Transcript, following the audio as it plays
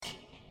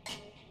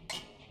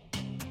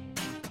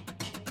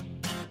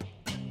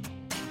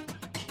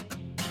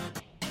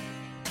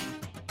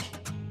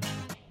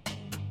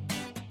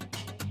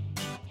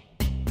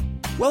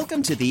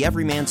Welcome to the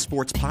Everyman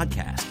Sports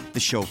Podcast, the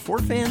show for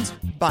fans,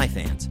 by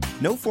fans.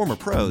 No former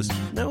pros,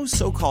 no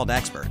so-called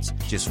experts,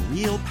 just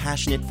real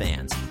passionate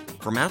fans.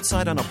 From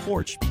outside on a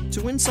porch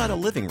to inside a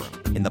living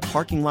room, in the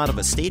parking lot of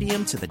a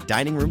stadium to the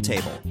dining room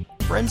table,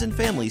 friends and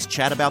families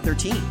chat about their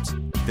teams,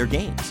 their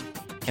games,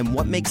 and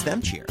what makes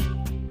them cheer.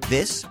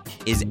 This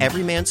is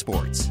Everyman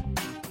Sports.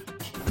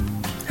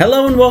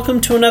 Hello and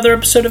welcome to another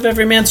episode of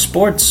Everyman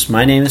Sports.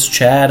 My name is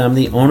Chad. I'm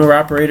the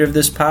owner-operator of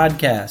this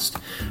podcast.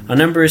 Our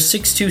number is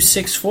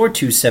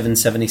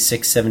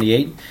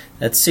 626-427-7678.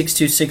 That's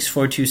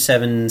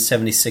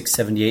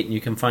 626-427-7678, and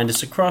you can find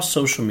us across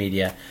social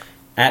media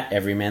at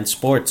Everyman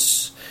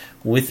Sports.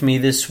 With me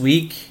this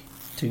week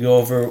to go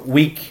over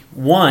Week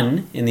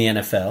 1 in the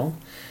NFL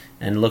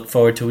and look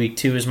forward to Week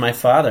 2 is my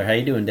father. How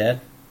you doing, Dad?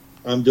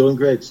 I'm doing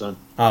great, son.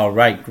 All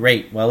right,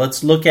 great. Well,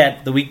 let's look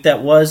at the week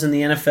that was in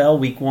the NFL,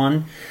 Week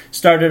 1.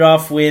 Started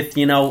off with,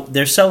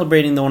 they're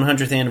celebrating the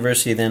 100th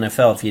anniversary of the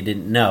NFL, if you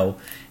didn't know.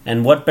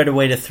 And what better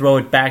way to throw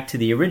it back to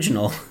the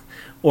original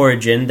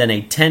origin than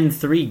a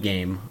 10-3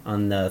 game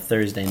on the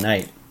Thursday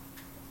night?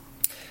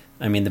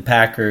 I mean, the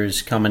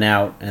Packers coming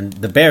out, and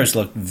the Bears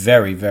looked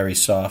very, very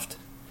soft.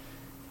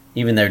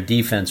 Even their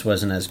defense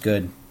wasn't as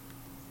good.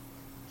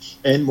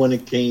 And when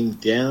it came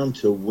down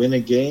to win a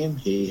game,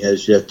 he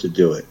has yet to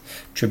do it.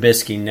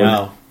 Trubisky,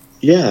 no.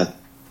 Yeah.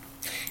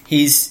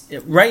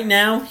 Right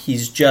now,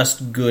 he's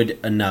just good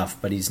enough,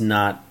 but he's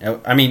not.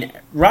 I mean,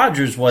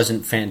 Rodgers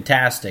wasn't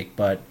fantastic,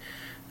 but,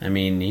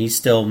 he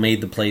still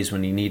made the plays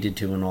when he needed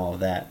to and all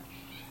of that.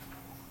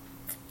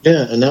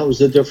 Yeah, and that was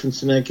the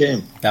difference in that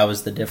game. That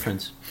was the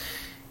difference.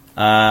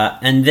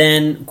 And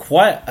then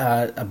quite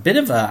a bit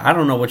of I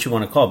don't know what you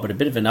want to call it, but a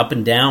bit of an up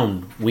and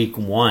down Week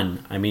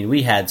 1. I mean,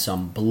 we had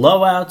some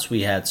blowouts,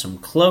 we had some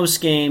close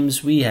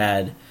games, we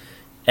had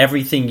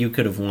everything you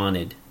could have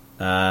wanted.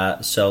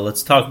 So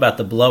let's talk about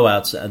the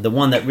blowouts. The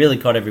one that really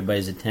caught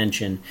everybody's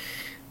attention,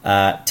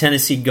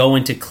 Tennessee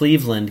going to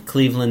Cleveland.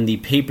 Cleveland, the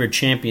paper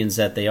champions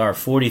that they are,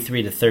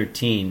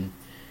 43-13.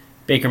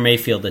 Baker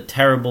Mayfield, a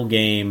terrible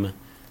game,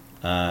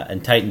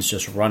 and Titans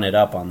just run it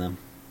up on them.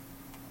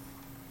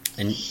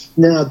 And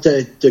now,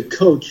 the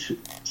coach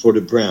for the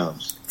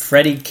Browns,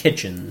 Freddie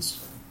Kitchens.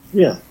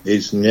 Yeah,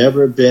 he's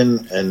never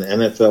been an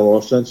NFL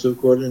offensive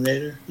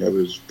coordinator,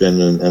 never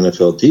been an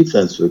NFL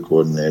defensive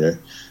coordinator.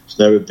 He's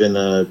never been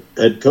a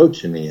head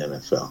coach in the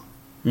NFL.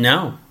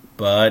 No,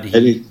 but how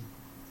do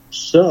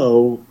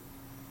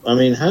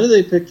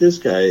they pick this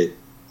guy,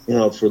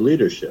 for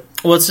leadership?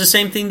 Well, it's the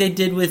same thing they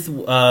did with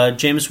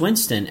Jameis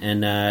Winston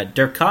and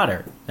Dirk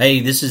Cotter. Hey,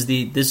 this is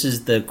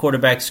the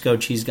quarterback's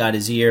coach. He's got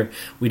his ear.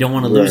 We don't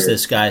want to lose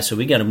this guy, so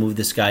we got to move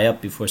this guy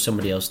up before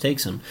somebody else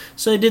takes him.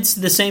 So they did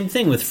the same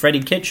thing with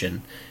Freddie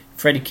Kitchens.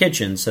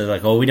 So they're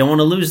like, we don't want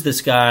to lose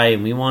this guy,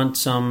 and we want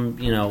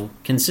some,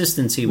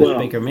 consistency with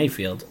Baker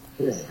Mayfield.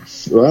 Yeah.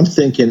 Well, I'm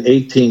thinking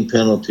 18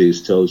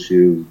 penalties tells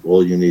you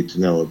all you need to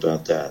know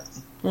about that.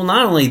 Well,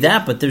 not only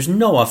that, but there's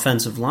no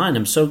offensive line.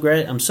 I'm so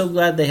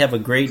glad they have a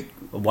great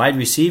wide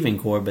receiving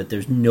core, but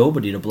there's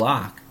nobody to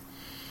block.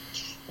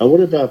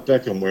 What about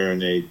Beckham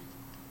wearing a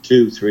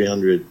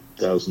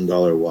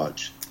 $200,000-$300,000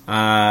 watch?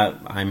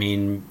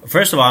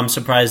 First of all, I'm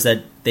surprised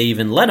that they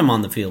even let him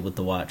on the field with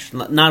the watch.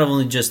 Not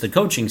only just the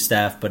coaching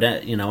staff, but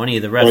any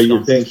of the refs. Oh,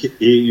 you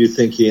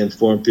think he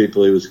informed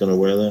people he was going to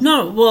wear that?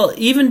 No, well,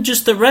 even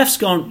just the refs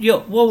going,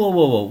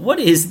 whoa, what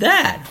is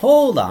that?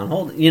 Hold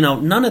on.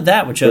 None of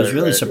that, which I was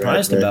really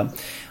surprised about.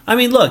 I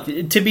mean, look,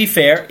 to be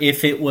fair,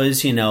 if it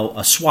was,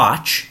 a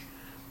swatch,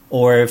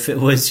 or if it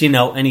was,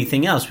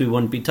 anything else, we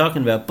wouldn't be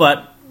talking about.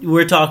 But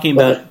we're talking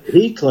about.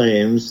 He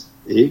claims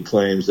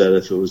that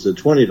if it was a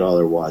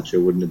 $20 watch, it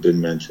wouldn't have been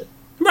mentioned.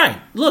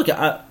 Right. Look,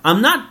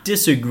 I'm not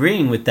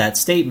disagreeing with that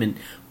statement,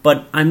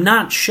 but I'm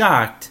not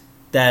shocked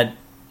that,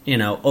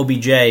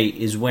 OBJ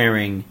is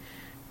wearing,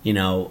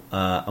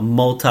 a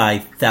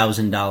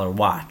multi-$1,000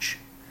 watch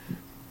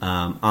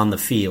on the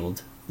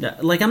field.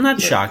 Like, I'm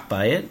not shocked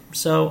by it,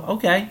 so,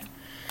 okay.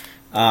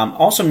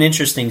 Also an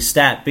interesting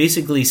stat,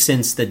 basically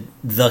since the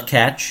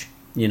catch,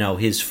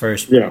 his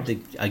first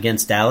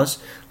against Dallas,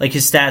 like,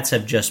 his stats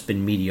have just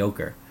been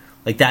mediocre.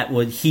 Like,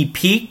 he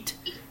peaked,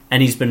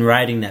 and he's been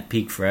riding that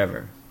peak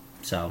forever.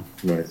 So,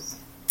 right.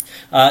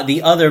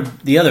 The other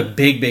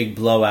big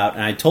blowout,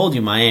 and I told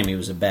you Miami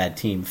was a bad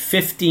team.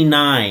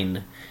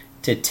 59-10,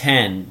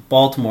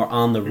 Baltimore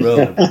on the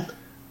road,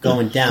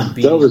 going down.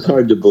 That was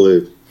hard to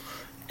believe.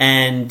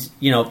 And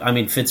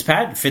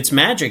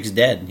Fitzmagic's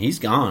dead. He's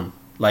gone.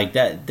 Like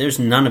that, there's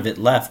none of it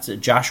left.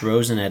 Josh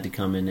Rosen had to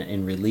come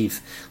in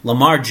relief.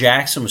 Lamar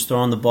Jackson was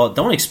throwing the ball.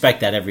 Don't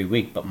expect that every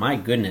week, but my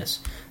goodness,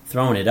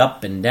 throwing it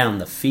up and down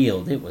the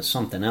field, it was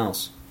something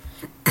else.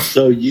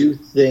 So you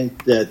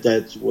think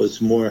that was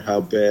more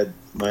how bad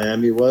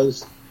Miami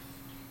was?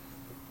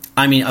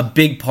 I mean, a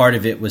big part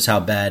of it was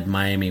how bad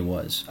Miami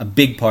was. A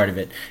big part of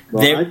it.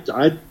 Well, I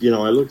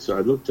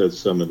looked at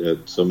some of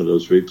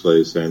those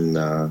replays,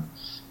 and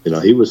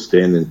he was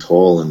standing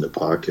tall in the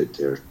pocket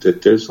there.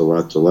 There's a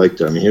lot to like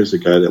there. I mean, here's a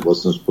guy that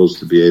wasn't supposed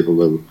to be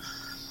able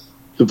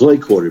to to play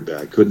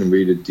quarterback, couldn't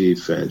read a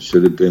defense,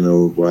 should have been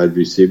a wide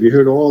receiver. You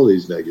heard all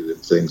these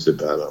negative things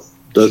about him.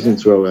 Doesn't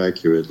throw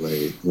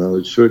accurately. Well,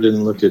 it sure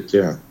didn't look it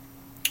there.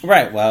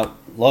 Right. Well,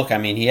 look, I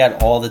mean, he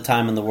had all the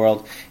time in the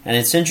world. And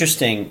it's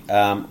interesting,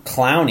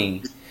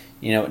 Clowney,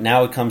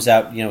 now it comes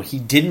out, he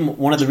didn't,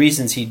 one of the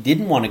reasons he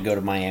didn't want to go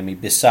to Miami,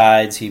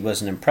 besides he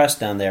wasn't impressed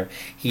down there,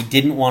 he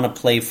didn't want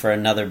to play for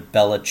another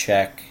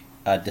Belichick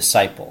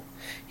disciple.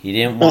 He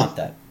didn't want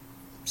that.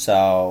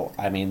 So,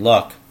 I mean,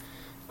 look,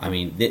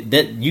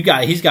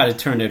 he's got to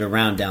turn it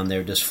around down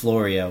there, does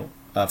Brian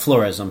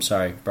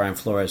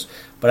Flores.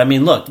 But I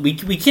mean, look, we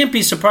can't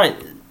be surprised.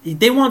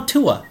 They want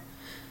Tua,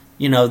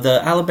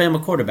 the Alabama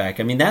quarterback.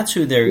 I mean, that's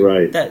who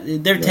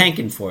they're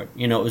tanking for it.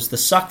 It was the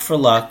suck for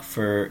luck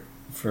for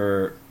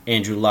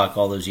Andrew Luck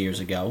all those years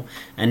ago,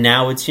 and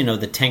now it's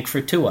the tank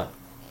for Tua.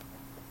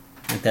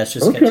 Like, that's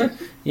just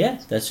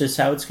that's just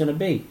how it's going to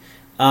be.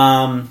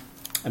 I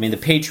mean, the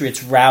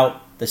Patriots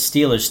rout the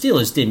Steelers.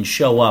 Steelers didn't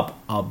show up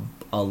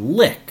a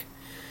lick.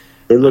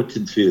 They looked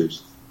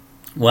confused.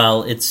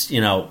 Well, it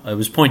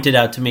was pointed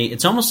out to me,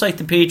 it's almost like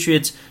the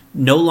Patriots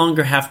no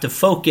longer have to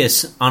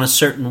focus on a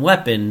certain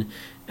weapon,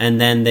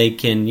 and then they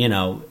can,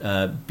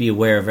 be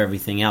aware of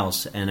everything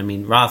else. And, I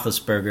mean,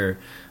 Roethlisberger,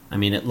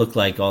 it looked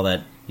like all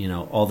that,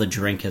 all the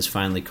drink has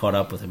finally caught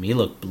up with him. He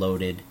looked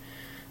bloated.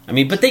 I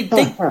mean, but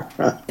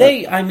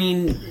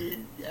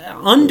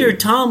under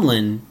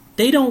Tomlin,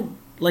 they don't,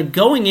 like,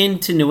 going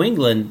into New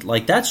England,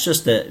 like, that's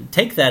just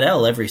take that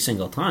L every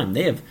single time.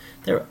 They've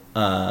never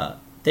won.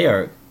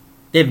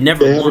 They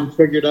haven't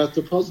figured out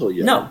the puzzle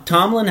yet. No,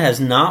 Tomlin has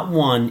not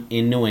won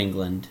in New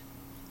England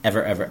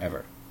ever, ever,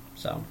 ever.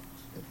 So,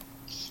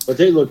 but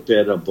they looked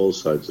bad on both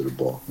sides of the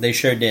ball. They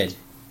sure did.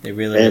 They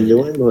really and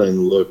really New did.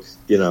 England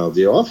looked.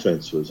 The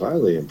offense was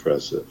highly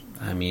impressive.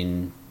 I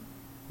mean,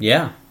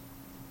 yeah.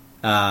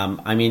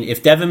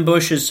 If Devin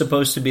Bush is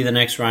supposed to be the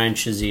next Ryan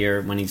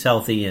Shazier when he's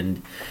healthy,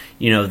 and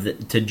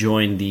to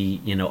join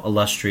the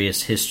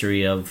illustrious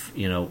history of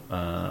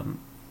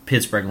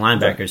Pittsburgh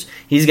linebackers,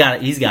 he's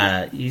got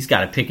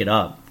to pick it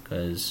up,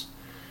 because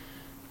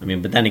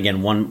but then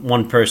again,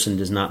 one person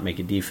does not make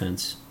a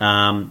defense.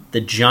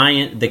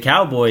 The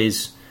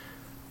Cowboys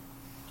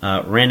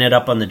ran it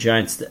up on the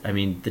Giants. I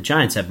mean, the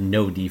Giants have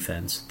no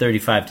defense,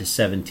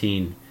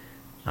 35-17.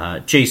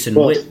 Jason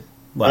Witten.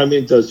 What?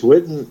 Does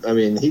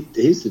Witten?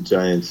 He's the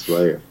Giants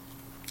slayer.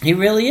 He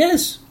really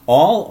is.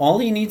 All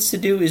he needs to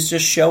do is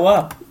just show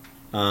up,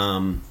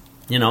 and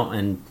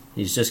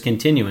he's just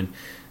continuing.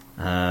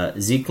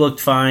 Zeke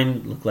looked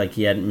fine. Looked like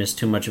he hadn't missed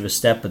too much of a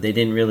step, but they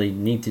didn't really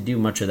need to do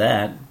much of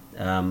that.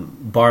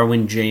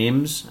 Barwin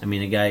James,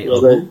 a guy.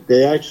 Well,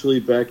 they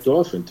actually backed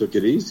off and took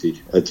it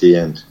easy at the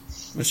end,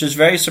 which is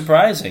very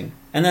surprising.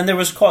 And then there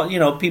was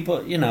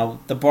people.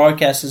 The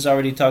broadcast is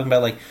already talking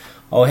about, like,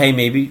 oh, hey,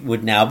 maybe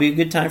would now be a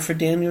good time for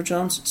Daniel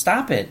Jones.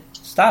 Stop it!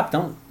 Stop!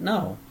 Don't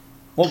no.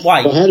 Well,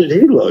 why? Well, how did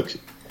he look?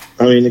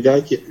 The guy,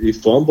 he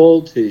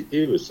fumbled.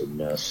 He was a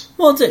mess.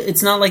 Well,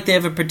 it's not like they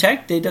have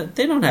They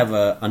don't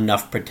have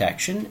enough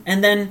protection.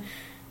 And then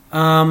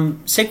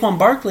Saquon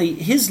Barkley,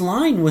 his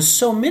line was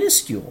so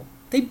minuscule.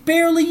 They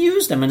barely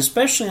used him, and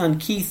especially on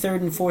key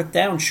 3rd and 4th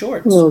down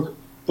shorts. Well,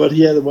 but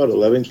he had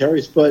 11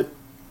 carries. But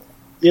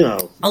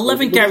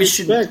 11 carries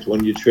should.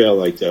 When you trail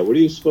like that, what are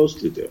you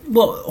supposed to do?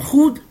 Well,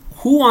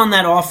 who on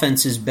that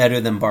offense is better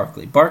than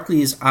Barkley?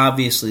 Barkley is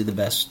obviously the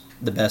best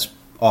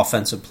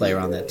offensive player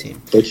on that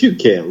team. But you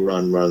can't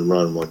run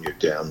when you're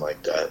down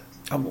like that.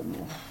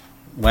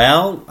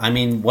 Well,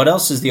 what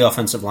else is the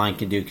offensive line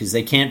can do? Because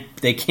they can't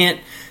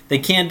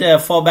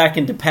fall back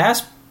into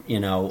pass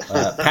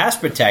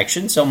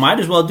protection. So might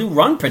as well do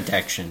run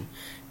protection.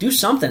 Do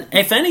something.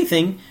 If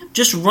anything,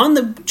 just run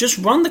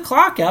the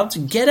clock out to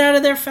get out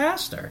of there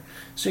faster,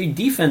 so your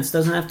defense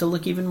doesn't have to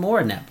look even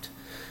more inept.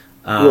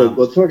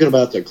 Well, talking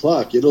about the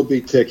clock, it'll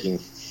be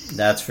ticking.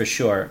 That's for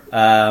sure.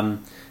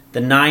 The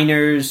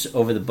Niners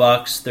over the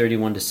Bucks,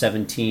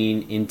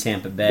 31-17 in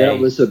Tampa Bay. That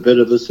was a bit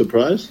of a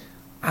surprise.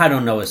 I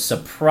don't know, a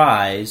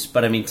surprise,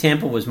 but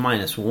Tampa was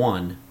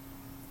 -1,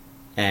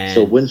 and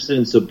so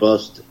Winston's a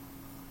bust.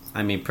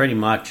 Pretty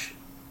much.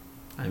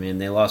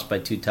 They lost by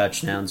 2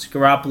 touchdowns.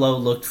 Garoppolo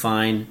looked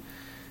fine.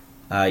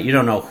 You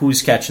don't know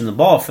who's catching the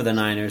ball for the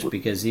Niners,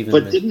 because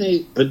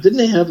didn't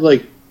they have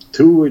like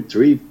 2 or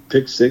 3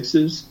 pick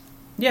sixes?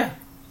 Yeah,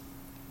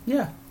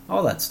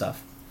 all that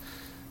stuff.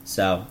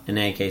 So, in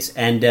any case,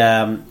 and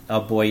oh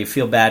boy, you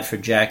feel bad for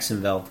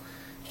Jacksonville.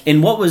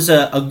 In what was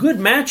a good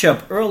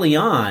matchup early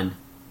on,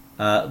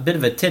 a bit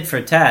of a tit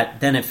for tat,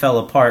 then it fell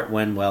apart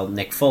when,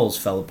 Nick Foles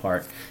fell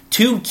apart.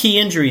 2 key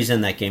injuries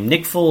in that game.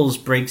 Nick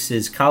Foles breaks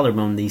his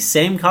collarbone, the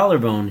same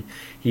collarbone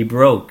he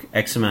broke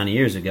X amount of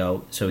years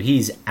ago, so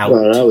he's out.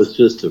 Well, that was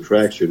just a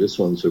fracture. This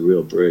one's a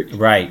real break.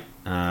 Right.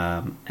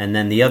 And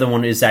then the other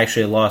one is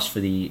actually a loss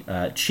for the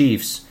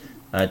Chiefs.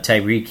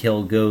 Tyreek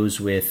Hill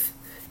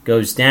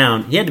goes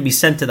down. He had to be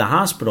sent to the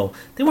hospital.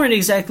 They weren't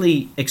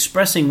exactly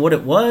expressing what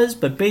it was,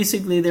 but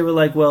basically they were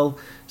like, well,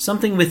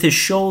 something with his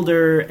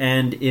shoulder,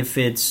 and if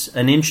it's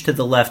an inch to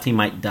the left, he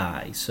might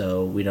die.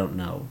 So we don't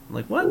know.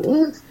 Like, what?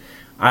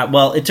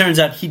 Well, it turns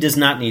out he does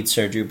not need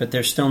surgery, but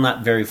they're still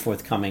not very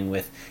forthcoming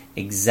with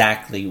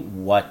exactly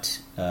what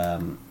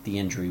the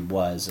injury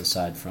was,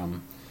 aside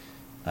from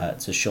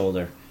it's a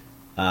shoulder.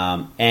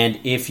 And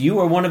if you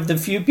were one of the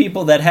few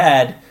people that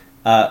had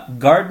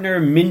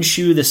Gardner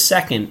Minshew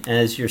II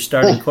as your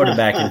starting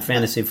quarterback in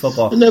fantasy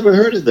football, I never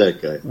heard of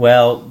that guy.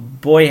 well,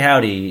 boy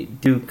howdy,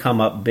 do come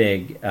up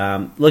big.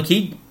 Look,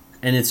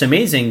 and it's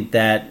amazing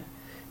that,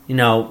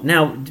 now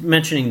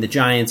mentioning the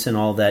Giants and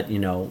all that,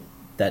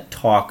 that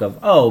talk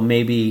of,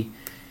 maybe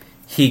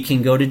he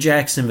can go to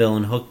Jacksonville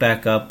and hook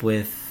back up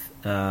with,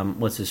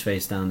 what's his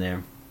face down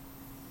there?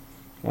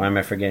 Why am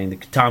I forgetting?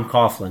 Tom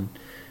Coughlin.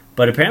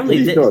 But apparently,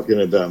 what are you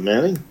talking about,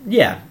 Manning?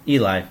 Yeah,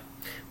 Eli.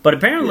 But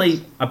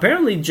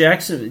apparently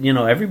Jackson,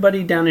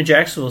 everybody down in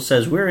Jacksonville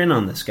says we're in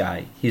on this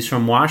guy. He's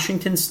from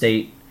Washington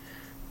State,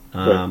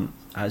 Right.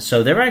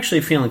 So they're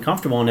actually feeling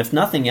comfortable. And if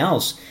nothing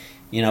else,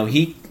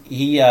 he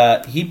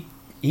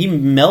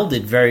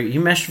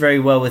meshed very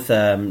well with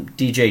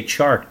DJ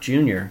Chark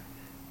Jr.,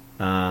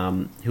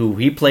 who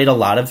he played a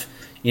lot of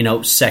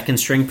second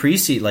string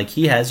preseason. Like,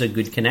 he has a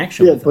good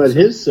connection. Yeah, with but him.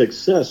 his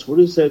success. What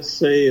does that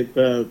say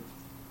about?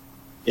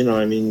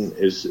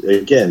 Is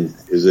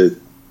it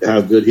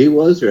how good he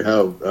was, or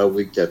how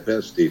weak that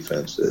best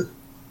defense is?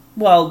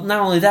 Well,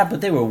 not only that,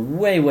 but they were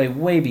way, way,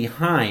 way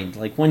behind.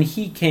 Like, when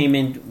he came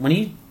in,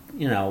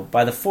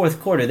 by the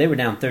fourth quarter, they were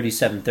down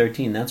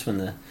 37-13. That's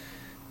when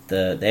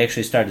they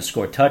actually started to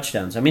score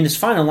touchdowns. I mean, his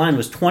final line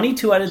was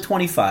 22 out of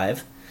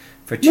 25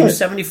 for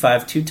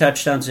 275, 2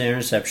 touchdowns, an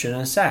interception,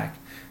 and a sack.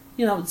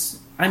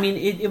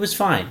 It was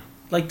fine.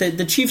 Like,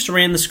 the Chiefs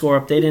ran the score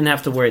up. They didn't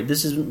have to worry.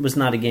 This was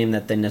not a game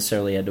that they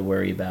necessarily had to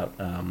worry about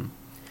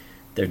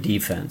their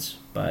defense.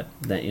 But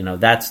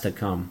that's to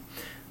come.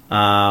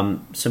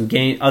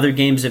 Other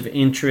games of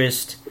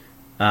interest.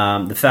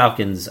 The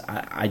Falcons.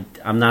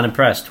 I'm not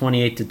impressed.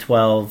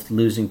 28-12,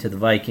 losing to the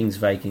Vikings.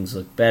 Vikings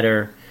look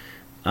better.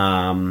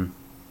 The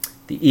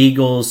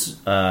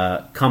Eagles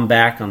come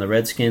back on the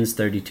Redskins,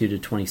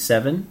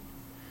 32-27.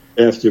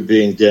 After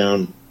being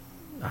down,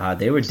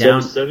 they were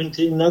down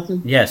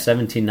 17-0. Yeah,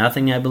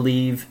 17-0, I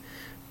believe.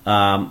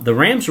 The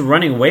Rams were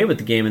running away with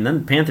the game, and then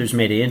the Panthers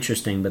made it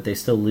interesting, but they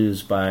still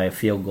lose by a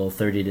field goal,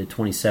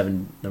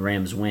 30-27. The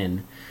Rams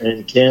win.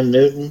 And Cam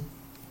Newton,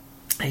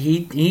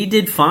 he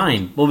did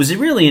fine. What was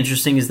really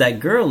interesting is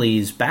that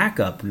Gurley's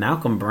backup,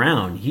 Malcolm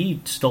Brown,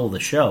 he stole the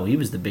show. He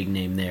was the big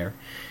name there.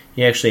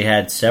 He actually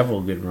had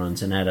several good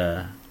runs and had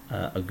a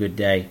good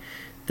day.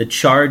 The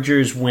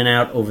Chargers went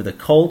out over the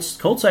Colts.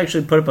 Colts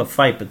actually put up a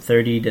fight, but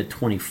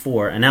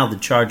 30-24, and now the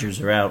Chargers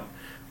are out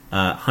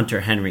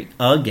Hunter Henry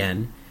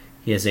again.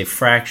 He has a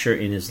fracture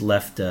in his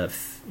left,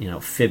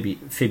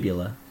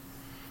 fibula.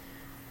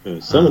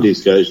 Some of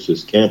these guys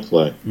just can't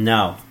play.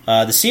 No,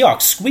 the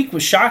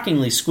Seahawks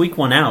shockingly squeak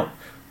one out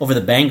over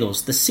the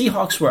Bengals. The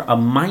Seahawks were a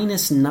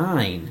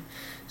 -9,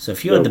 so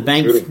if you had the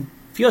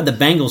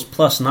Bengals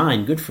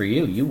 +9, good for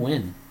you. You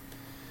win.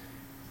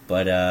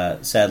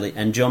 But sadly,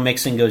 and Joe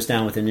Mixon goes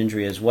down with an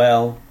injury as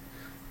well.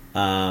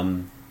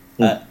 A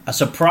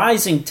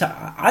surprising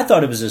tie. I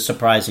thought it was a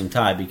surprising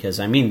tie because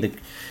the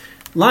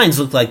Lions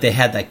looked like they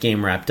had that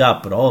game wrapped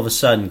up, but all of a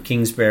sudden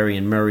Kingsbury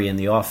and Murray in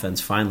the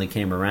offense finally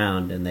came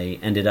around, and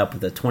they ended up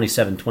with a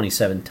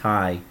 27-27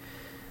 tie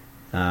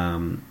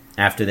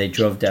after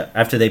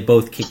they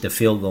both kicked a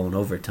field goal in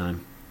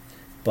overtime.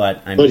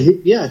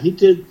 He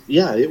did.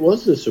 Yeah, it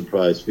was a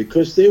surprise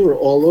because they were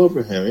all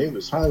over him. He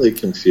was highly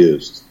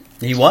confused.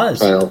 He was,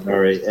 Kyle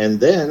Murray, and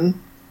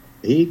then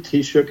he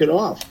shook it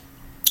off.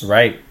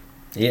 Right.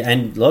 Yeah,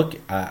 and look,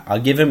 I'll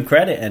give him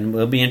credit, and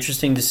it'll be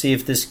interesting to see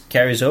if this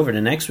carries over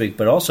to next week.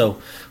 But also,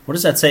 what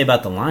does that say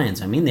about the Lions?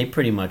 They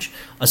pretty much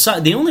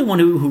the only one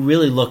who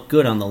really looked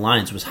good on the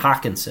Lions was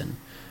Hawkinson.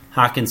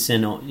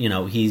 Hawkinson,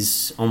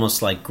 he's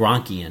almost like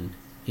Gronkian.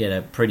 He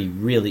had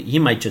he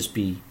might just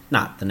be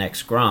not the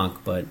next Gronk,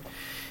 but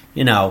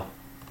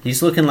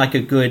he's looking like a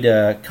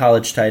good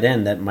college tight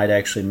end that might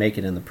actually make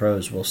it in the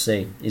pros. We'll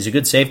see. He's a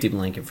good safety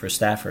blanket for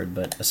Stafford,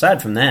 but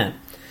aside from that,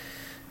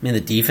 the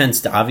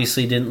defense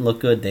obviously didn't look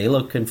good. They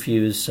look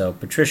confused, so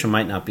Patricia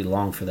might not be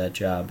long for that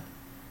job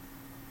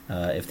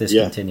if this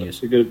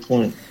continues. That's a good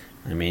point.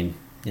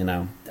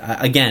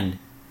 Again,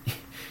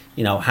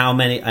 how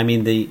many?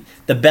 The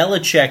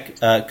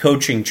Belichick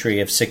coaching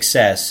tree of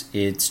success.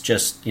 It's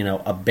just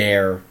a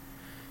bear.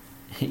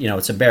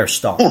 It's a bear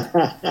stalk.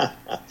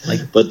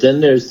 But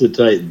then there's the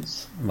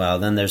Titans. Well,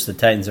 then there's the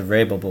Titans of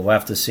Rabel, but we'll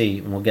have to see,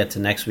 and we'll get to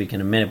next week in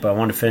a minute. But I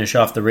want to finish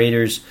off the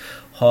Raiders.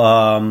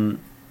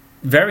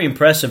 Very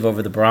impressive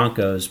over the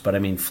Broncos, but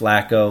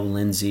Flacco,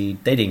 Lindsey,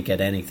 they didn't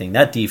get anything.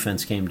 That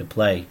defense came to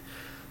play.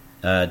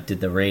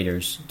 Did the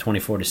Raiders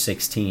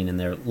 24-16 in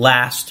their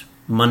last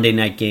Monday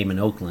night game in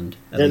Oakland?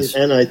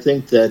 And I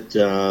think that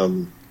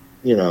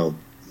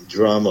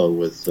drama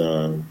with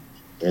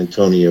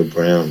Antonio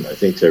Brown. I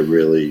think that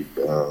really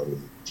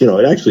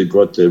it actually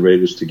brought the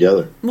Raiders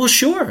together. Well,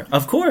 sure,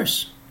 of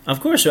course. Of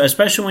course,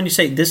 especially when you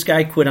say this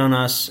guy quit on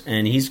us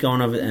and he's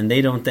going over and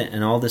they don't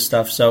and all this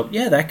stuff. So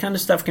yeah, that kind of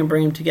stuff can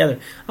bring them together.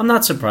 I'm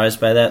not surprised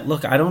by that.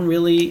 Look, I don't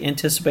really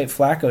anticipate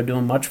Flacco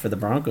doing much for the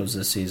Broncos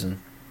this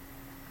season.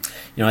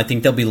 I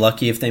think they'll be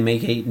lucky if they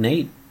make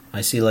 8-8.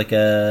 I see like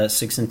a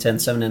 6-10,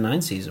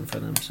 7-9 season for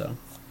them. So,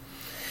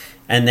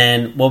 and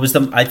then what was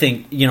I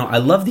think I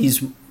love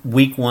these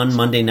Week 1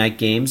 Monday night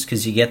games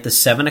because you get the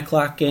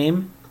 7:00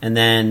 game. And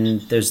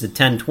then there's the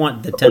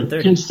 10:20, the 10:30.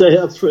 You can stay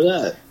up for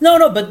that.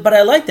 No, but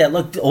I like that.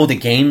 Look, the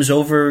game's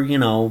over,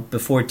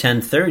 before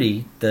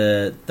 10:30,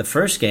 the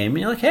first game. And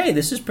you're like, hey,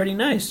 this is pretty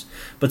nice.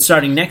 But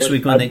starting next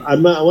week when I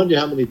wonder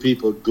how many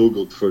people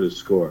Googled for the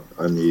score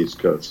on the East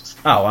Coast.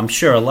 Oh, I'm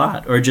sure a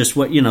lot. Or just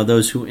what,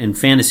 those who in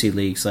fantasy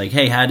leagues, like,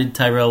 hey, how did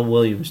Tyrell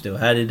Williams do?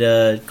 How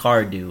did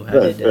Carr do?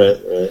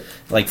 Right.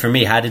 Like for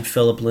me, how did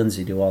Philip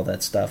Lindsay do? All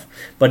that stuff.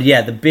 But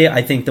yeah,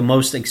 I think the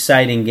most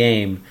exciting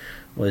game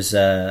was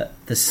the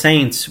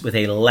Saints with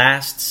a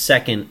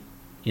last-second,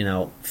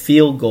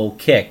 field goal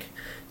kick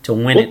to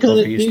win it. What kind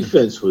of Houston.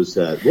 Defense was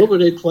that? What were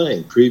they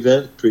playing?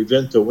 Prevent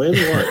the win?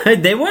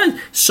 What? They were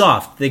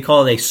soft. They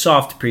call it a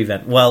soft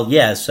prevent. Well,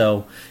 yeah.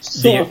 So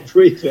soft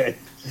prevent.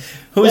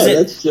 Who is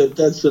it?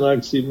 That's an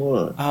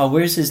oxymoron. Oh,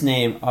 where's his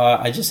name?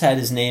 I just had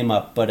his name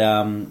up, but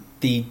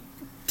the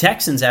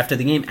Texans after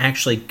the game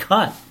actually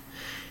cut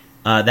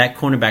that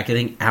cornerback. I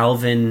think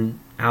Alvin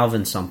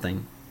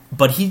something.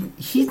 But he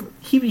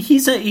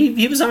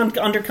was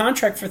under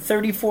contract for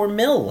 $34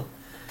 million,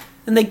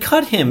 and they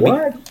cut him.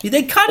 What?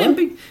 They cut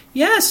him.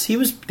 Yes, he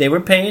was. They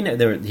were paying.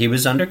 He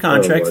was under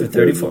contract for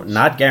 $34,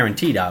 not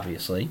guaranteed,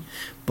 obviously.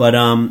 But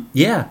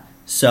yeah.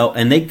 So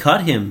and they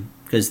cut him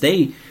because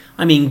Ginn.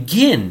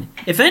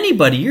 If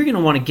anybody, you're going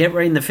to want to get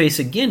right in the face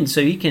of Ginn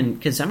so he can,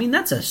 because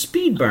that's a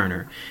speed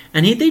burner,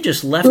 and they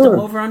just left him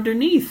over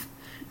underneath,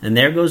 and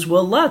there goes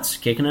Will Lutz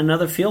kicking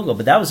another field goal.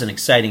 But that was an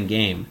exciting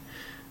game.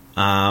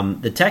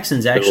 The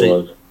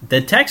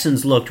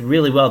Texans looked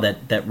really well.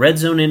 That red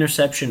zone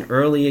interception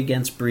early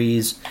against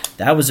Breeze,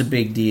 that was a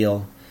big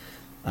deal.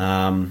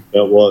 That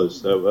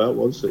was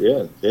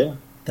yeah.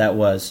 That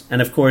was,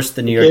 and of course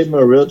the New York gave them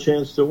a real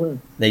chance to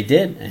win. They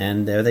did,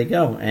 and there they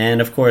go. And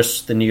of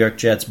course the New York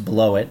Jets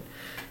blow it.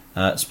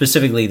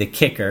 Specifically the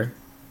kicker,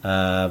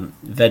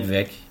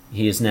 Vedvik.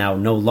 He is now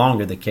no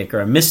longer the kicker.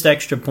 A missed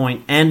extra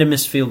point and a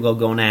missed field goal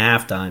going to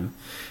halftime.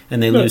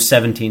 And they lose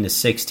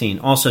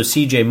 17-16. Also,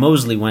 C.J.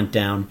 Mosley went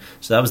down,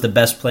 so that was the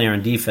best player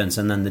on defense,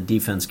 and then the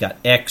defense got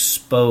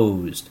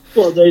exposed.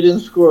 Well, they didn't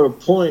score a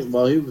point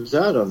while he was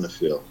out on the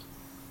field.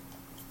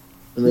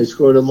 And they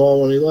scored them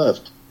all when he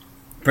left.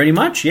 Pretty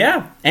much,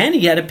 yeah. And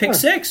he had a pick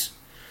six.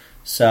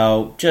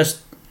 So,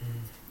 that's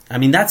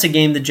a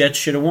game the Jets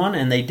should have won,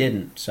 and they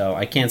didn't. So,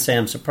 I can't say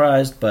I'm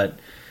surprised, but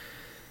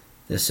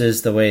this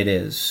is the way it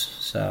is.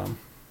 So,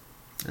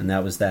 and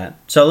that was that.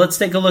 So, let's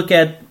take a look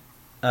at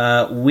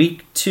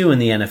Week 2 in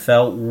the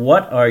NFL.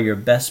 What are your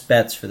best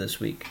bets for this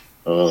week?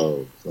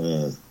 Oh,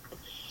 man.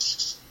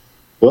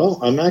 Well,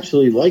 I'm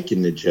actually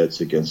liking the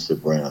Jets against the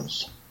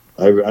Browns.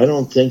 I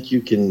don't think you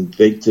can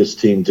make this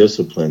team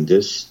disciplined.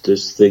 This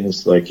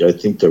thing's like, I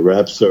think the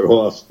wraps are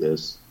off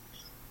this.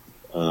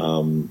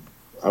 What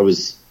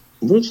was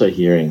I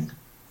hearing?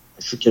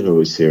 I forget who I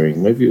was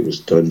hearing. Maybe it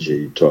was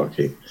Dungy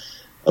talking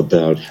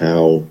about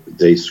how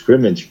they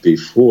scrimmaged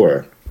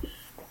before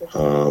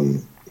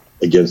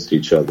against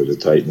each other, the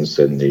Titans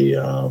and the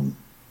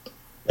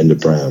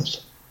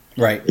Browns,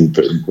 right? In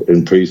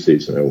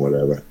preseason or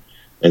whatever.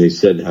 And he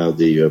said how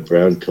the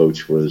Brown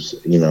coach was,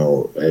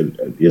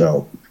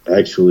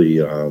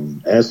 actually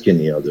asking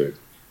the other,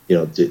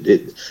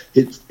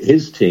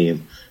 his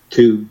team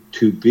to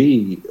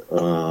be,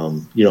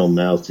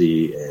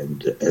 mouthy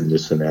and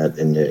this and that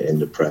in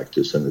the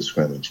practice and the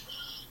scrimmage,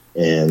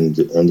 and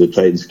the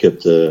Titans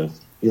kept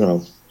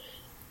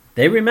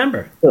they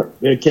remember.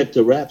 They kept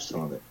the wraps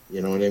on it.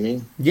 You know what I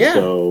mean? Yeah.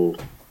 So,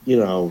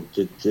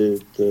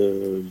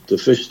 the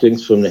fish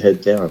stinks from the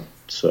head down.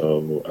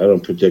 So I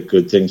don't predict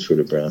good things for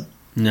the Browns.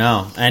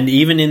 No, and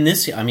even in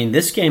this,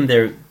 this game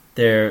they're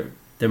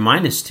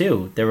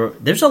 -2.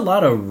 There's a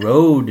lot of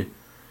road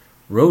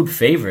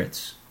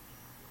favorites.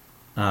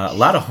 A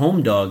lot of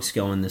home dogs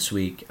going this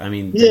week.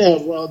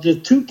 The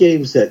two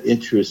games that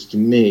interest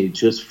me,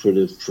 just for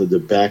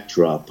the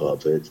backdrop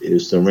of it,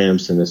 is the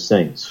Rams and the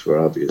Saints, for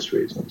obvious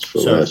reasons,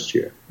 last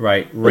year.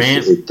 Right,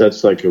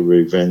 that's like a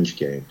revenge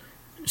game.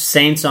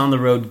 Saints on the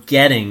road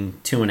getting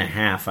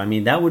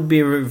 2.5. That would be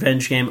a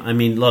revenge game.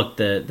 Look,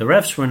 the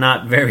refs were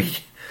not very.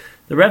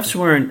 The refs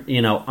weren't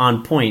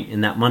on point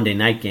in that Monday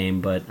night game,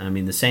 but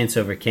the Saints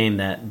overcame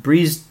that.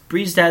 Breeze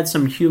had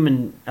some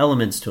human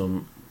elements to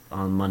him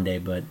on Monday,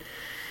 but.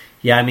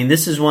 Yeah,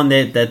 this is one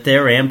that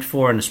they're amped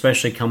for, and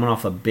especially coming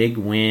off a big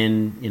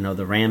win.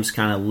 The Rams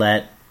kind of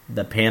let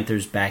the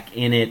Panthers back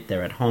in it.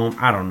 They're at home.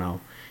 I don't know.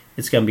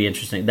 It's going to be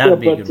interesting. That would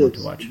be a good one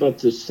to watch. But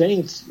the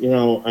Saints,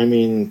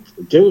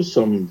 there was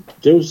some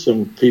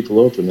people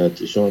open that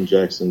Deshaun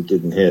Jackson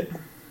didn't hit.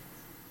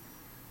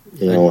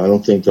 I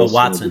don't think that's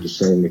going to be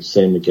the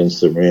same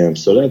against the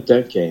Rams. So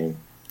that game,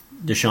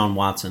 Deshaun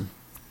Watson.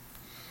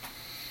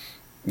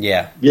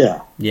 Yeah.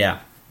 Yeah. Yeah.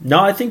 No,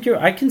 I think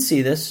I can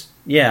see this.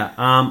 Yeah.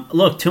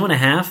 Look,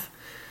 2.5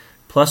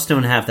 plus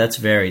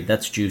 2.5.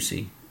 That's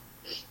juicy.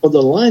 Well,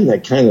 the line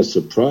that kind of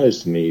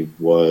surprised me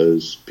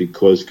was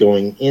because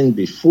going in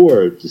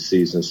before the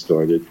season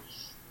started,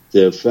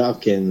 the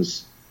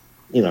Falcons,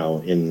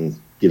 in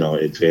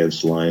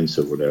advanced lines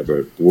or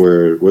whatever,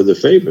 were the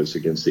favorites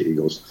against the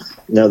Eagles.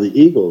 Now the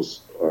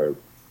Eagles are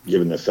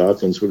giving the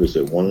Falcons, what is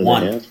it,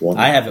 1.5?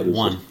 I have it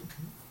 1.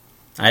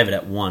 I have it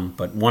at 1,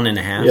 but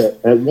 1.5.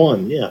 Yeah, at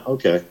 1. Yeah,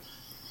 okay.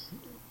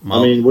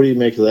 Well, what do you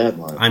make of that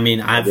line?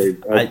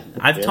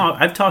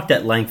 I've talked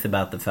at length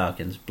about the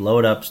Falcons. Blow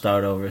it up,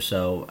 start over.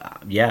 So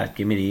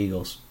give me the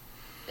Eagles.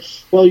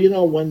 Well,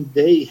 when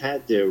they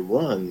had their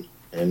run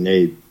and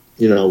they,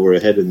 were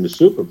ahead in the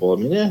Super Bowl.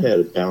 They had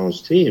a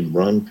balanced team,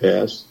 run,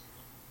 pass,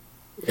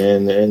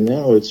 and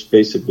now it's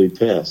basically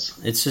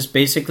pass. It's just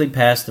basically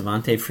pass.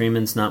 Devontae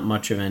Freeman's not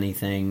much of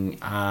anything.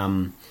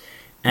 And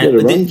the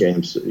run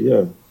games,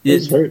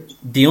 it's hurt.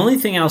 The only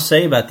thing I'll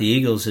say about the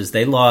Eagles is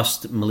they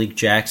lost Malik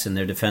Jackson,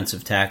 their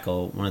defensive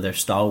tackle, one of their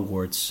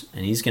stalwarts,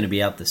 and he's going to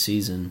be out the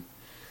season.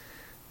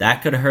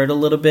 That could hurt a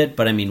little bit,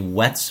 but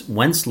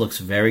Wentz looks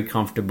very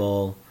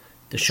comfortable.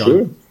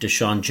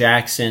 Deshaun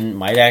Jackson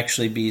might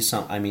actually be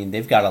some.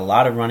 They've got a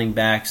lot of running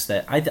backs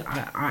that I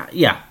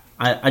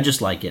just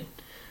like it.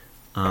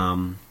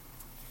 I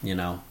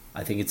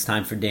think it's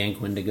time for Dan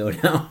Quinn to go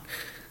down.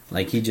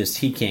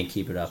 He can't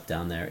keep it up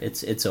down there.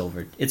 It's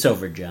over. It's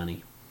over,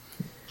 Johnny.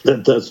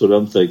 That's what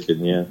I'm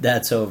thinking. Yeah,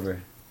 that's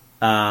over.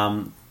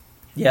 But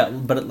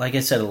like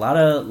I said, a lot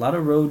of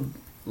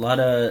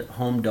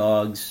home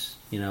dogs.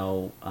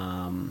 Well,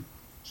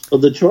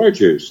 the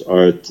Chargers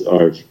are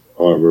a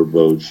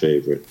road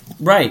favorite,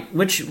 right?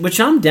 Which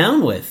I'm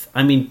down with.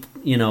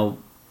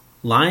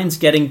 Lions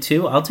getting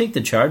 2. I'll take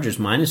the Chargers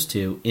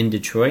 -2 in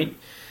Detroit.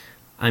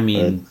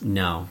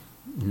 No,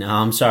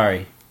 I'm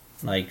sorry.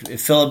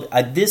 Philip,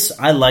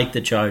 I like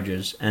the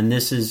Chargers, and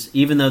this is,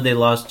 even though they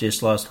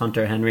just lost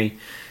Hunter Henry,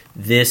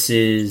 this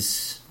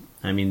is,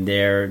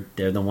 they're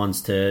the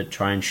ones to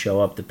try and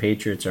show up the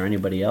Patriots or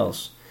anybody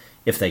else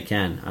if they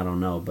can. I don't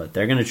know, but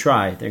they're going to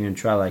try. They're going to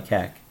try like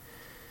heck,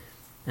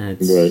 and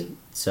it's right.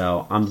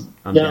 So I'm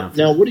down.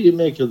 Now, what do you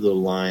make of the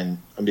line?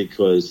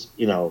 Because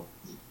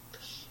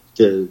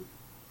the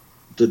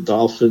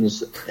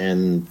Dolphins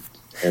and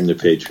the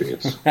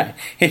Patriots,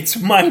 it's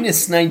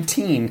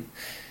 -19.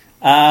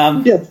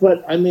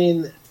 But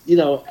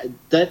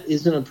that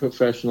isn't a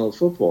professional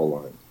football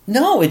line.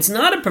 No, it's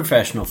not a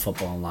professional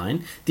football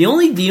line. The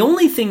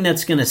only thing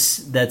that's gonna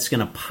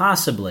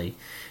possibly,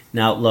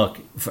 now look,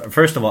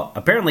 first of all,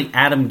 apparently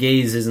Adam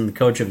Gase isn't the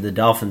coach of the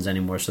Dolphins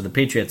anymore, so the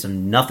Patriots have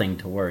nothing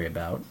to worry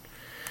about.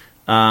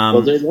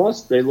 Well, they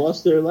lost there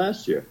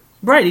last year.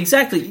 Right,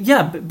 exactly.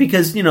 Yeah,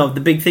 because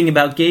the big thing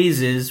about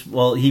Gase is,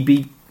 well, he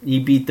beat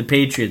the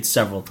Patriots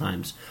several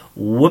times.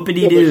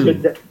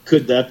 Whoopity-doo.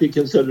 Could that be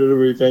considered a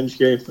revenge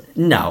game?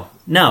 No.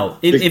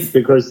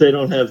 Because they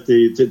don't have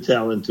the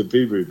talent to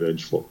be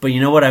revengeful. But you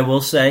know what I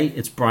will say?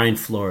 It's Brian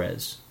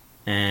Flores,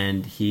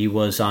 and he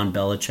was on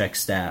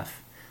Belichick's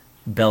staff.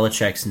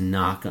 Belichick's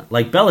not going to...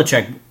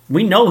 Belichick,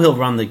 we know he'll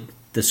run the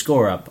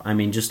score up.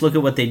 Just look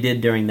at what they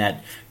did during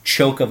that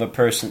choke of a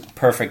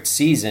perfect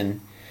season.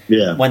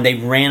 Yeah. When they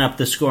ran up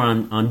the score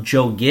on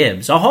Joe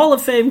Gibbs, a Hall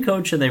of Fame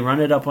coach, and they run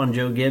it up on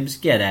Joe Gibbs,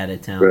 get out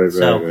of town.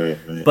 Right.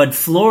 But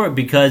Flores,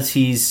 because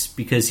he's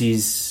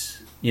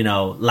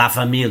La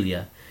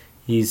Familia,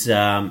 he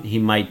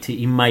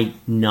might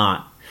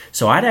not.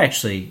 So I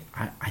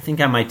think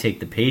I might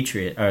take the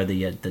Patriot or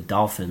the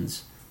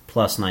Dolphins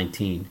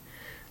 +19.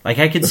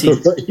 I could see.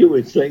 You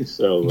would think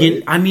so.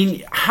 Right?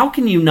 How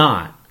can you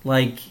not?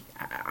 I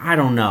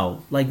don't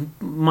know.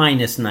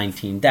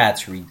 -19.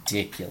 That's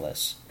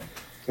ridiculous.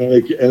 And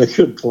a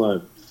good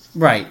climb.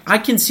 Right. I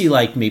can see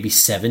maybe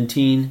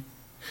 17.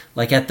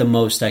 At the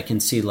most, I can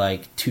see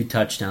 2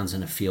 touchdowns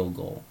and a field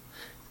goal.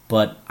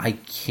 But I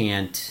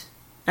can't.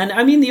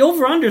 And the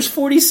over-under is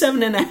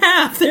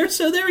 47.5.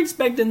 They're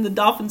expecting the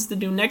Dolphins to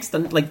do next to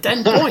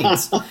 10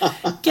 points.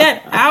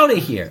 Get out of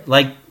here.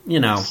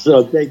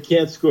 So they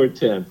can't score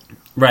 10.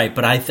 Right.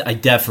 But I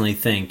definitely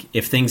think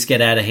if things get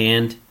out of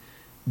hand,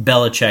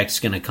 Belichick's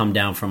going to come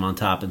down from on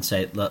top and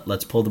say,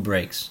 let's pull the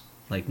brakes.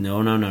 No,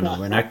 we're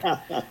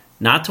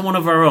not to one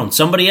of our own.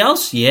 Somebody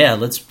else, yeah,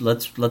 let's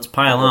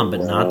pile on,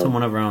 but not to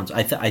one of our own.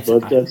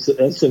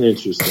 That's an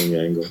interesting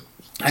angle.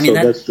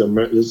 That's the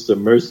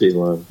mercy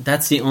line.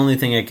 That's the only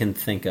thing I can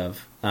think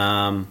of.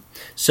 Look,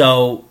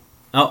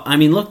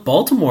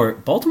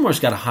 Baltimore's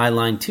got a high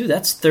line too.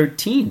 That's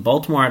 13.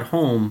 Baltimore at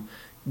home,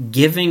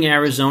 giving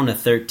Arizona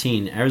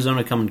 13.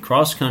 Arizona coming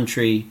cross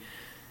country.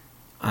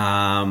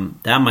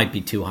 That might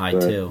be too high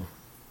too.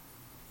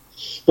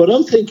 But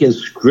I'm thinking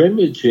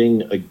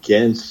scrimmaging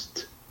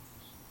against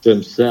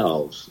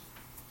themselves.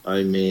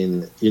 They're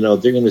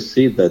going to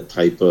see that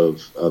type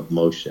of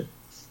motion.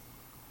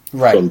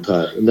 Right.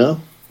 Sometimes. No?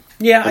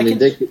 Yeah,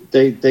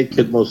 they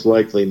could most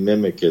likely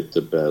mimic it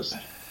the best.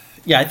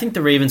 Yeah, I think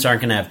the Ravens aren't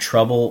going to have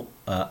trouble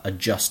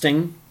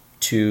adjusting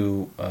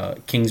to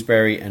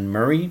Kingsbury and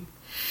Murray.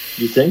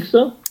 You think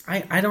so?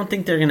 I don't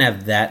think they're going to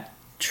have that.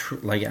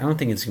 I don't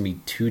think it's going to be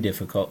too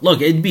difficult.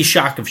 Look, it'd be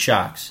shock of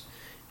shocks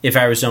if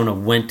Arizona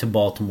went to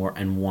Baltimore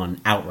and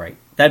won outright.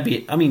 That'd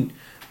be. I mean,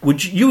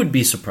 you would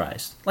be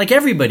surprised? Like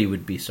everybody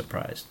would be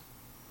surprised.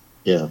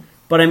 Yeah.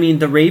 But I mean,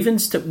 the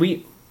Ravens.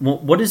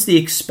 What is the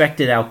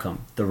expected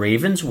outcome? The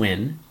Ravens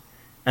win,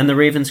 and the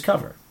Ravens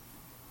cover.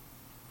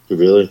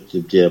 Really?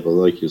 Yeah, but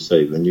like you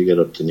say, when you get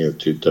up to near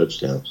 2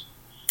 touchdowns.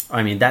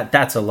 I mean,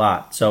 that's a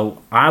lot.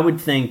 So I would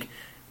think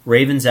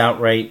Ravens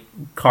outright,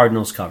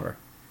 Cardinals cover.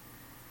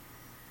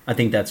 I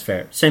think that's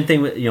fair. Same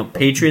thing with,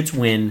 Patriots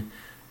win,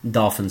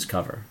 Dolphins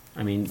cover.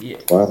 I mean,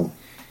 wow.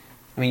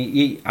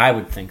 I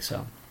would think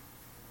so.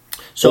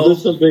 So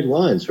there's some big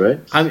lines, right?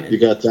 I mean, you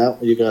got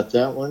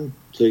that one.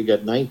 So you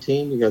got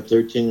 19, you got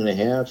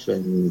 13.5,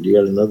 and you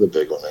got another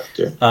big one out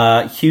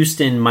there.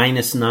 Houston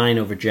 -9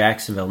 over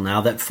Jacksonville. Now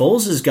that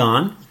Foles is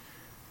gone,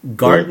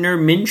 Gardner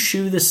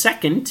Minshew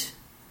II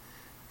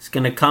is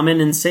going to come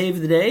in and save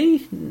the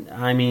day.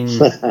 I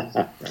mean,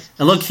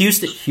 and look,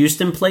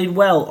 Houston played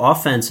well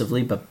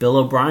offensively, but Bill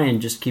O'Brien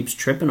just keeps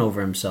tripping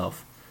over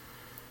himself.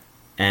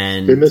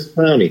 And they miss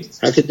Clowney.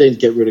 How could they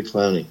get rid of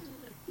Clowney?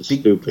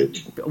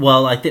 Stupid.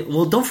 Well,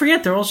 don't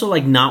forget they're also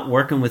not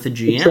working with a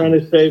GM. They're trying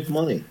to save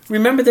money.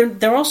 Remember,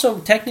 they're also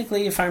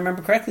technically, if I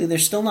remember correctly, they're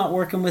still not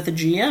working with a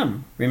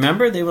GM.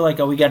 Remember, they were like,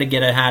 "Oh, we got to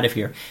get out of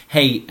here."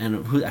 Hey,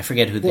 and I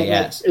forget who they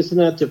asked. Isn't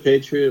that the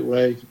Patriot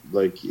way?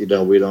 Like, we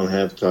don't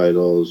have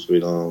titles. We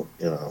don't,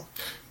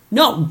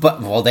 No,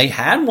 but they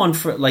had one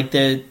for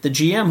the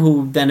GM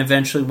who then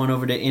eventually went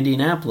over to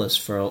Indianapolis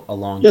for a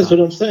long time. That's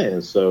what I'm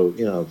saying. So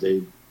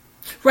they.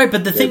 Right,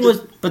 but the thing was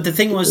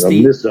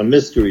a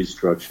mystery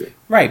structure.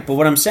 Right, but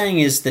what I'm saying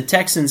is the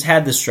Texans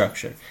had the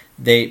structure.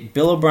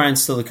 Bill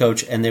O'Brien's still the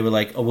coach, and they were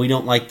like, "Oh, we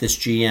don't like this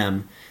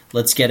GM.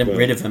 Let's get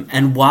rid of him."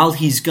 And while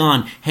he's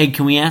gone, hey,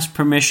 can we ask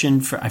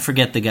permission for? I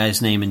forget the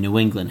guy's name in New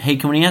England. Hey,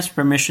 can we ask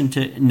permission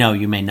to? No,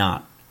 you may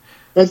not.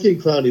 I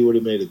think Clowney would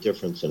have made a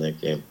difference in that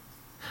game.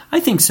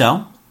 I think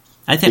so.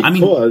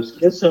 Because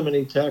guess how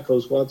many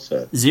tackles Watts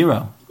had?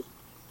 0.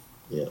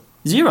 Yeah.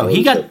 0.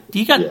 He got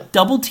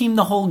double teamed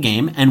the whole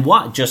game, and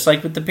just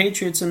like with the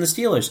Patriots and the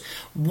Steelers.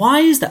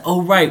 Why is that?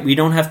 Oh, right. We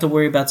don't have to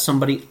worry about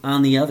somebody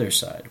on the other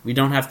side. We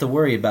don't have to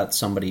worry about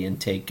somebody and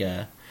take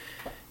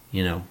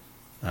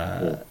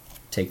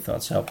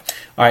thoughts out.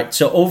 All right.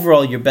 So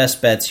overall, your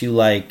best bets, you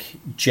like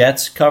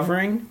Jets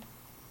covering,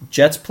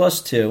 Jets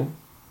 +2.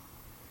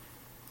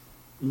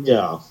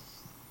 Yeah.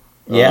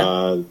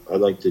 Yeah. I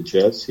like the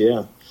Jets.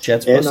 Yeah.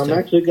 Jets and +2. I'm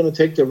actually going to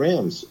take the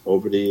Rams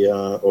over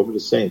the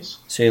Saints.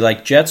 So you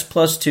like Jets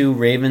 +2,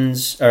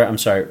 Rams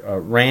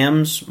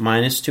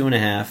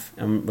 -2.5.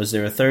 And was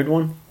there a third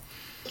one?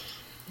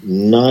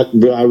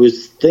 I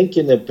was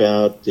thinking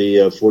about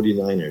the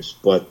 49ers,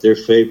 but they're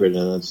favored,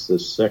 and it's the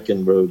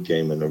second road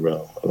game in a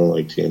row. I don't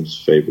like teams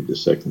favored the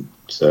second,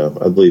 so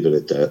I'd leave it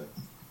at that.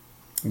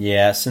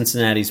 Yeah,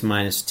 Cincinnati's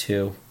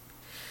 -2.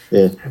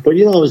 Yeah, but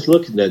I was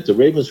looking at the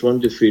Ravens were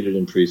undefeated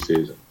in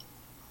preseason.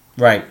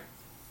 Right.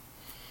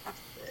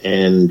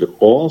 And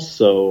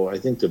also, I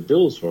think the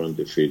Bills were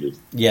undefeated.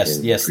 Yes,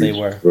 they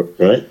were.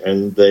 Right?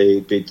 And they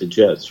beat the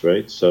Jets,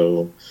 right?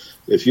 So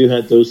if you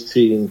had those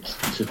teams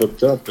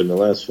hooked up in the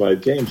last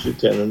 5 games, you're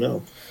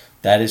 10-0.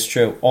 That is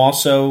true.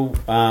 Also,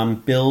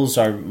 Bills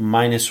are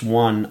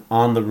 -1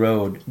 on the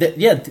road.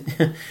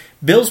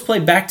 Bills play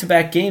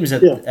back-to-back games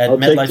at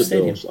MetLife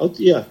Stadium.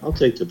 I'll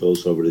take the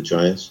Bills over the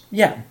Giants.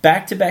 Yeah,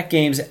 back-to-back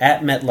games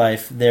at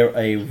MetLife. They're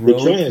a road.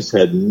 The Giants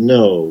had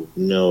no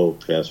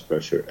pass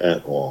pressure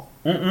at all.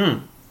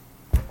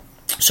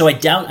 So I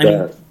doubt.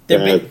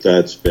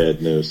 That's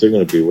bad news. They're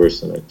going to be worse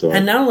than I thought.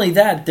 And not only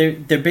that,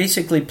 they're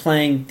basically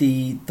playing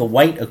the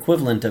white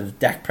equivalent of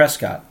Dak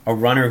Prescott, a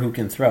runner who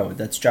can throw.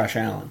 That's Josh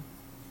Allen.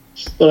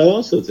 But I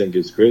also think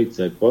it's great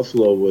that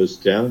Buffalo was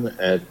down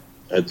at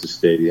the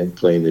stadium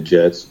playing the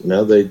Jets.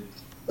 Now I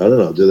don't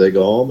know, do they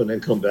go home and then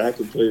come back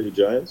and play the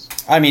Giants?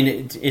 I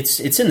mean, it's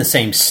in the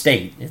same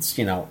state. It's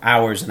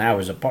hours and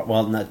hours apart.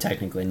 Well, not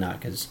technically not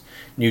because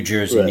New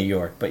Jersey, right. New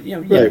York, but yeah.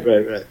 Right.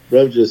 But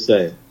I'm just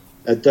saying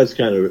that's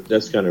kind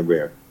of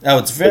rare. Oh,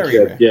 it's very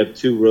rare. You have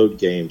 2 road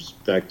games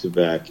back to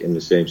back in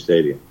the same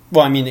stadium.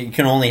 Well, I mean, it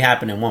can only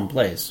happen in one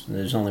place.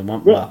 There's only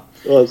one. Right.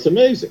 Well, it's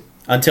amazing.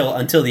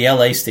 Until the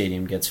LA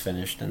stadium gets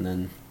finished, and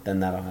then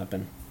that'll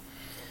happen.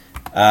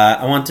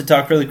 I want to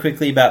talk really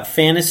quickly about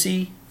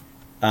fantasy.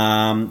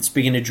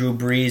 Speaking of Drew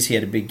Brees, he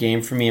had a big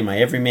game for me in my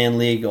Everyman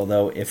League.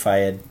 Although if I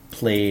had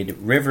played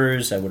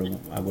Rivers, I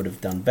would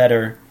have done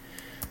better.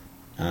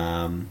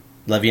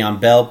 Le'Veon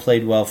Bell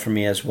played well for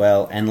me as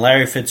well, and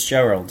Larry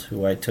Fitzgerald,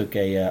 who I took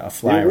a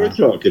flyer on. We were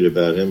talking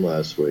about him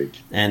last week,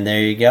 and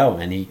there you go.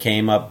 And he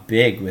came up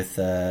big with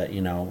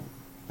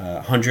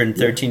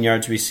 113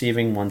 yards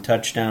receiving, 1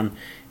 touchdown.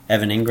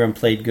 Evan Ingram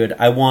played good.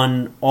 I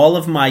won all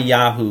of my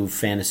Yahoo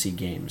fantasy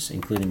games,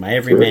 including my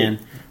Everyman,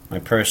 my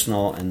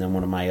personal, and then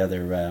one of my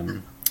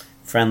other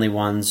friendly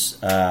ones.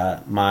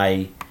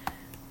 My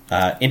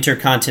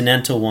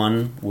Intercontinental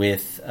one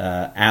with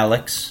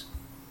Alex,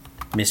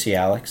 Missy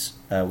Alex,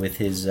 with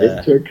his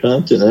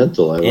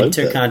Intercontinental. I like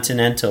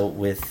Intercontinental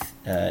with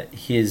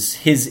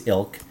his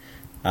ilk.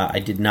 I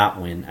did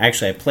not win.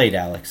 Actually, I played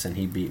Alex, and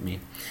he beat me.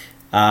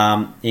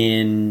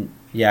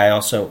 I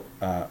also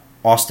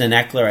Austin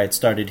Eckler. I had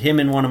started him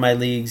in one of my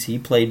leagues. He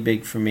played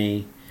big for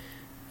me.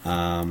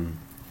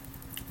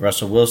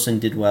 Russell Wilson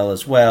did well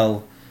as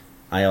well.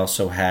 I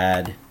also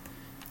had,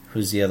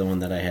 who's the other one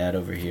that I had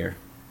over here?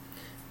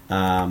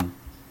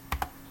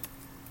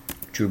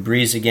 Drew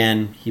Brees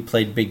again. He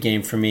played big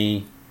game for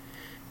me.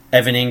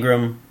 Evan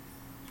Ingram,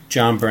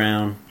 John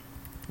Brown.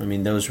 I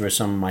mean, those were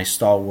some of my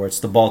stalwarts.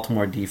 The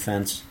Baltimore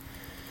defense.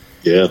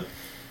 Yeah.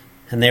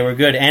 And they were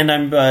good. And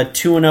I'm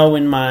 2-0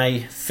 in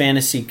my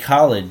fantasy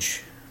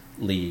college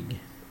league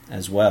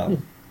as well.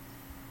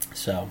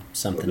 So,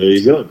 something. Well, there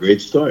you go.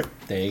 Great start.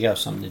 There you go.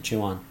 Something to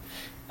chew on.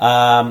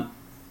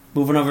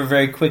 Moving over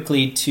very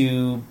quickly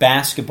to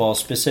basketball,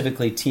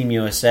 specifically Team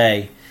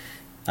USA.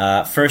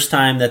 First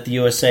time that the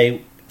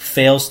USA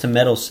fails to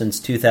medal since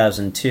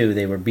 2002.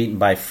 They were beaten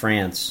by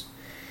France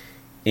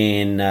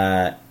in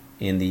the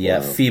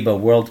FIBA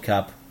World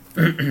Cup.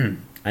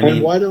 And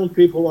why don't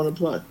people want to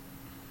play?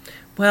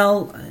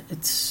 Well,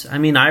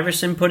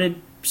 Iverson put it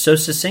so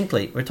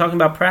succinctly. We're talking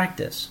about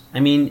practice. I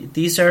mean,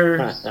 these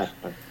are,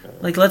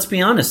 like, let's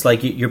be honest.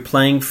 Like, you're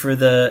playing for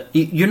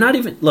you're not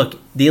even, look,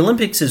 the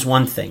Olympics is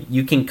one thing.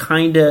 You can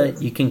kind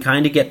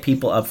of get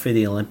people up for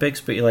the Olympics,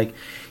 but you're like,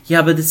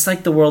 yeah, but it's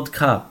like the World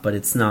Cup, but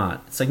it's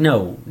not. It's like,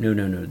 no.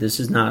 This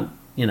is not,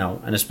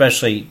 and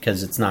especially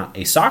because it's not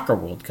a soccer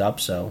World Cup,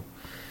 so,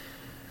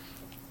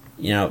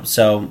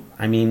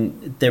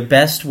 their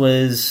best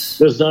was...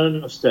 There's not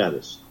enough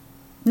status.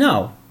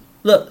 No.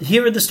 Look,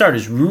 here are the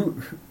starters.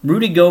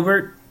 Rudy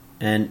Gobert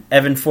and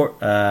Evan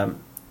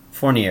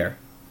Fournier.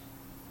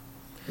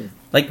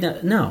 Like,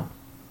 no.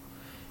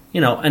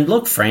 And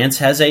look, France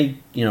has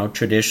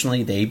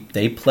traditionally,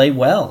 they play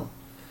well.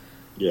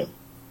 Yeah.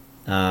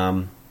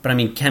 But,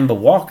 Kemba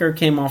Walker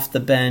came off the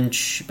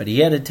bench, but he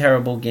had a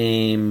terrible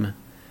game.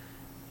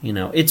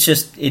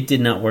 It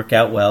did not work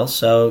out well.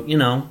 So,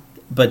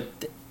 but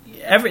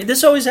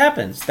this always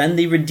happens. Then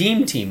the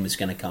Redeem team is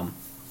going to come.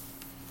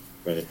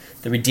 Right.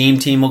 The Redeem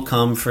team will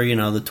come for, the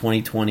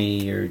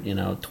 2020 or,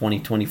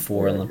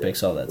 2024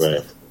 Olympics, all that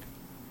stuff.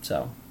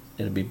 So,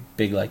 it'll be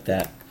big like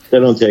that. They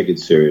don't take it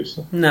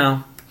seriously.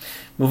 No.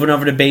 Moving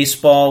over to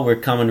baseball, we're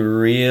coming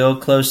real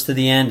close to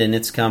the end, and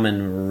it's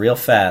coming real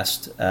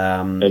fast.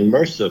 And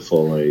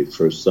mercifully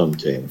for some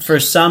teams. For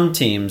some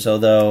teams,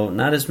 although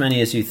not as many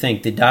as you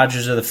think. The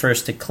Dodgers are the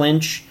first to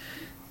clinch.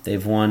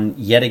 They've won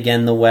yet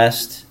again the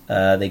West.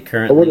 They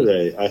currently... What are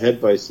they? Ahead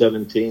by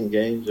 17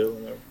 games or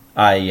whatever?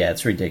 Yeah,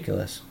 it's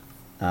ridiculous.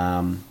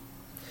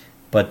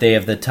 But they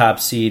have the top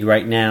seed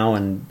right now,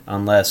 and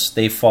unless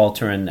they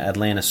falter and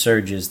Atlanta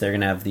surges, they're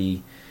going to have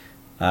the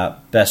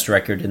best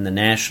record in the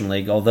National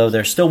League, although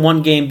they're still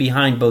one game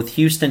behind both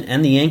Houston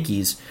and the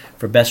Yankees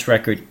for best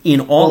record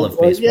in all of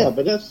baseball. Yeah,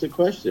 but that's the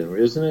question,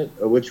 isn't it?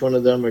 Which one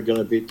of them are going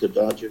to beat the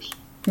Dodgers?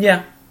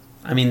 Yeah.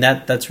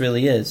 That's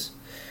really is.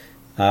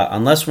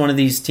 Unless one of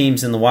these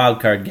teams in the wild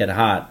card get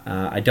hot,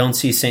 I don't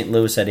see St.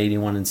 Louis at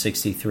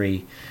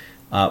 81-63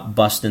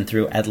 busting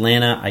through.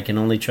 Atlanta, I can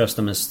only trust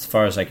them as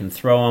far as I can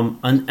throw them.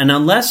 And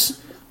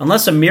unless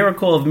a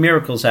miracle of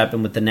miracles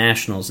happen with the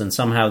Nationals and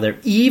somehow they're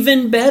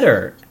even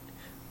better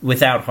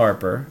without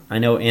Harper. I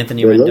know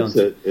Anthony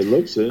Rendon. It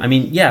looks it.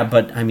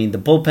 But the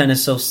bullpen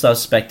is so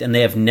suspect, and they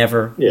have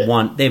never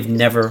won. They've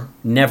never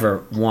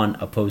won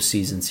a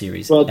postseason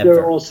series. Well, ever.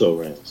 they're also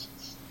Rams.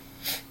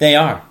 They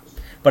are.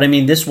 But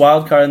this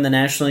wild card in the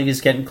National League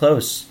is getting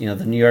close. The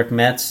New York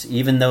Mets,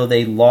 even though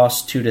they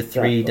lost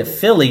 2-3 to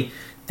Philly,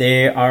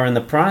 they are in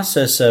the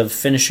process of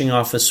finishing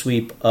off a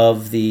sweep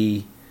of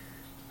the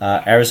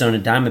Arizona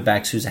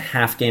Diamondbacks, who's a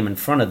half game in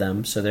front of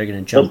them, so they're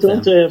going to jump them.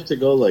 Don't they have to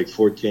go like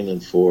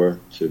 14-4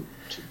 to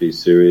be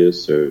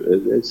serious, or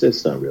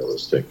it's not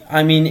realistic?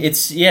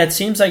 It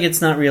seems like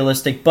it's not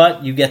realistic,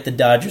 but you get the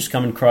Dodgers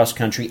coming cross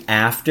country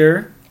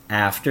after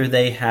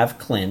they have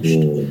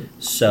clinched,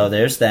 so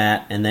there's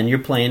that, and then you're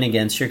playing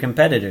against your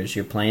competitors.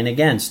 You're playing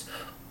against,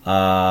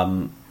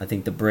 I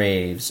think, the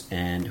Braves,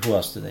 and who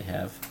else do they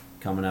have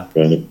coming up?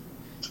 Right.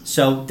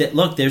 So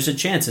look, there's a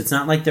chance. It's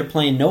not like they're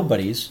playing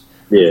nobodies.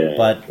 Yeah,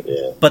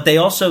 but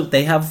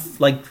they have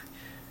like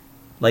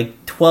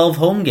 12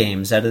 home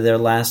games out of their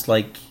last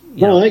I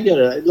get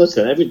it.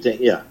 Listen, everything,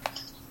 yeah,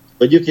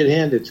 but you could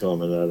hand it to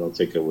them, and I don't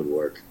think it would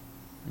work.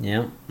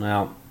 Yeah,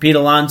 well, Pete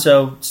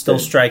Alonso still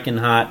striking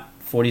hot,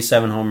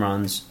 47 home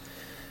runs.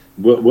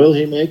 Will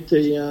he make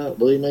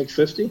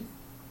 50?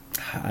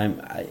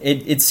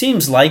 It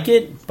seems like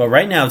it, but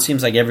right now it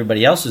seems like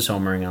everybody else is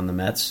homering on the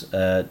Mets.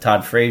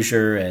 Todd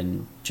Frazier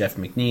and Jeff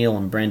McNeil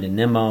and Brandon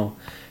Nimmo.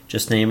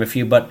 Just name a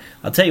few, but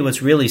I'll tell you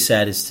what's really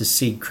sad is to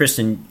see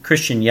Christian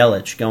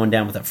Yelich going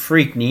down with a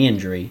freak knee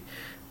injury.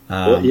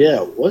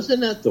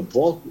 Wasn't that the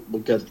ball?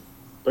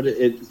 But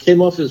it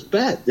came off his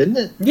bat, didn't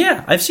it?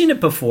 Yeah, I've seen it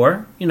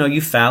before.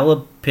 You foul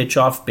a pitch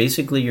off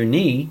basically your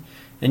knee,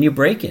 and you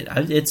break it.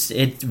 It's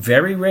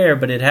very rare,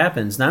 but it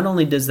happens. Not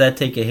only does that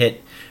take a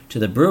hit to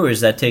the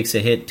Brewers, that takes a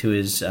hit to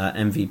his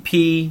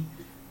MVP,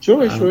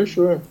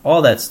 Sure.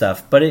 All that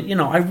stuff. But,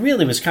 I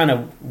really was kind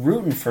of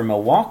rooting for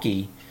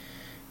Milwaukee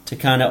to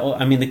kind of...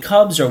 I mean, the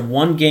Cubs are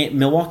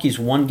Milwaukee's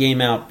one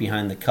game out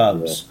behind the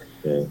Cubs.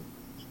 Yeah.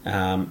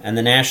 And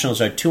the Nationals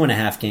are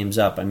 2.5 games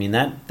up. I mean,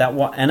 that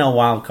NL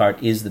wild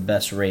card is the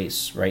best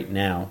race right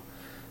now.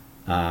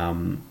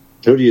 Who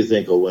do you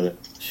think will win it?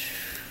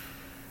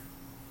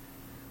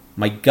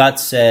 My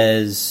gut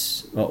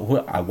says...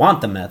 Well, I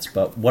want the Mets,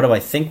 but what do I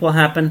think will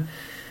happen?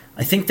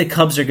 I think the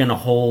Cubs are going to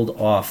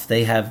hold off.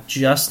 They have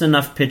just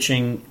enough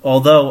pitching.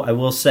 Although I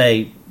will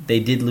say they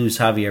did lose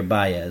Javier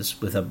Baez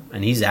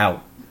and he's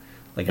out,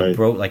 like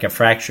a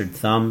fractured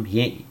thumb.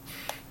 You ain't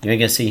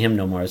gonna see him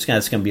no more. It's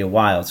gonna be a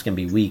while. It's gonna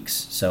be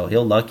weeks. So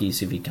he'll lucky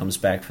see if he comes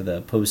back for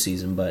the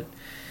postseason. But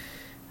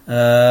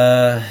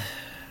the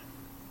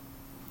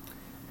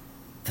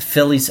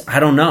Phillies, I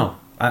don't know.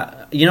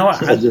 I'm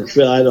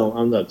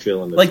not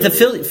feeling the like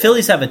Phillies. the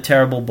Phillies have a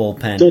terrible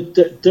bullpen.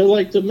 They're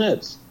like the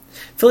Mets.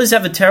 Phillies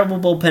have a terrible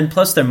bullpen,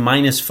 plus their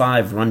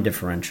 -5 run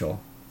differential.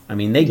 I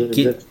mean,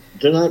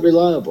 they're not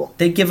reliable.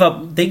 They give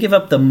up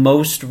the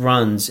most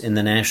runs in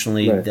the National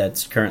League Right.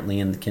 that's currently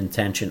in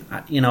contention.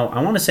 I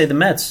want to say the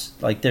Mets.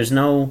 Like, there's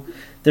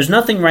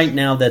nothing right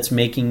now that's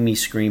making me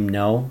scream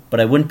no.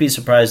 But I wouldn't be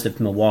surprised if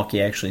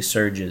Milwaukee actually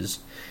surges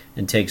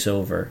and takes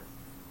over.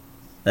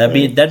 That'd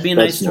be a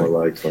nice story.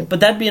 More likely. But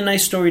that'd be a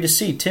nice story to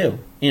see too.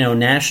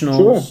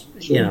 Nationals,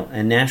 Sure.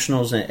 And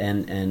Nationals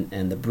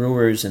and the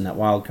Brewers in that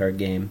wild card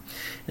game,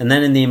 and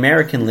then in the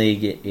American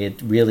League,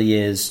 it really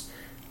is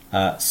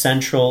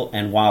Central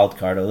and wild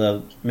card.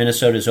 Although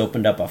Minnesota's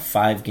opened up a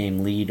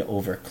 5-game lead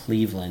over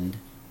Cleveland,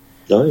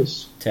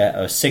 Nice.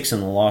 to 6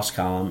 in the loss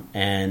column,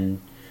 and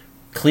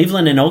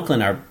Cleveland and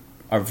Oakland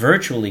are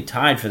virtually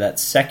tied for that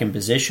second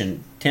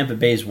position. Tampa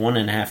Bay's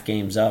 1.5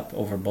 games up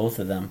over both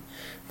of them.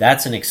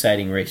 That's an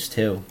exciting race,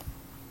 too.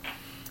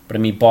 But, I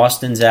mean,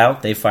 Boston's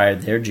out. They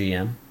fired their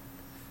GM.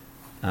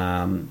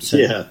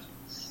 Yeah.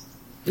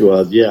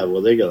 Well,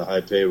 they got a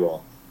high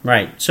payroll.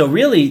 Right. So,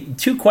 really,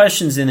 2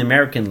 questions in the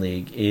American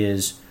League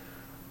is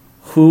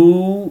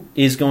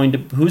who's going to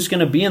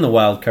be in the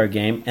wild card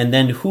game, and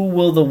then who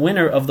will the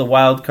winner of the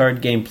wild card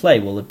game play?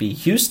 Will it be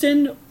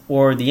Houston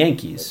or the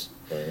Yankees?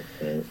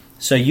 Right.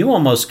 So you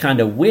almost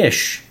kind of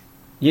wish...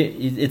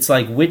 It's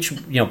like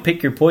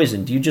pick your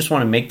poison. Do you just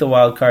want to make the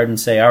wild card and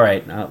say, all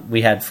right,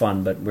 we had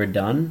fun, but we're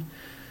done?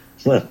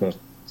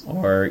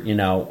 Or,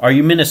 are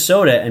you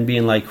Minnesota and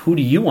being like, who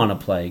do you want to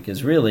play?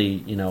 Because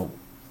really,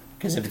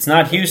 because if it's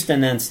not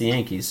Houston, then it's the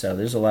Yankees. So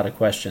there's a lot of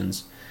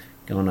questions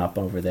going up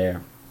over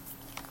there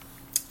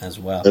as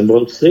well. And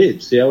we'll see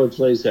how it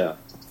plays out.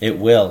 It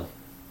will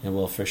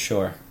for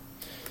sure.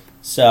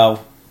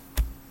 So,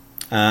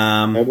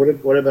 And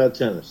what about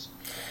tennis?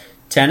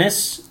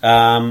 Tennis,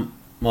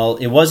 well,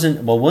 it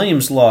wasn't. Well,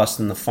 Williams lost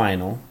in the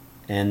final,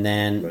 and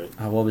then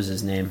what was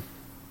his name?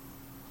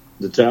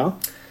 Nadal?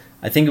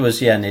 I think it was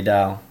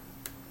Nadal.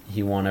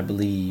 He won, I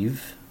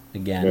believe,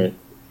 again,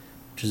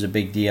 which is a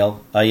big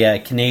deal.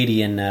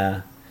 Canadian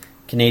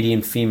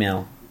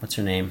female. What's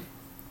her name?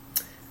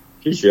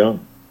 She's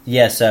young.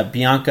 Yes,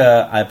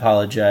 Bianca. I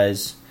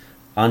apologize.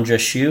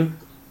 Andreescu.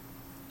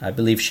 I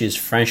believe she is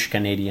French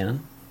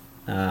Canadian,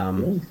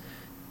 and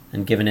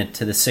giving it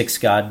to the sixth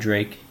god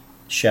Drake.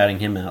 Shouting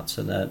him out,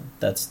 so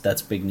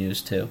that's big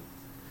news too.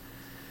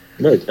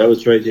 Right, that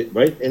was right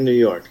in New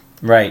York.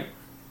 Right,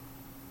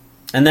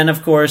 and then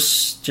of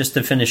course, just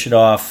to finish it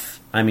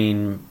off, I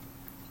mean,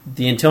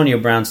 the Antonio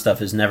Brown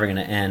stuff is never going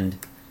to end.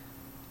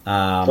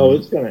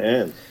 It's going to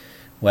end.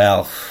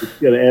 Well, it's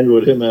going to end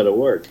with him out of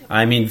work.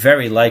 I mean,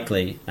 very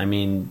likely. I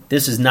mean,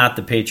 this is not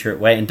the Patriot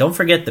way, and don't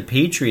forget the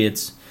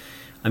Patriots.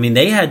 I mean,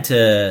 they had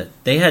to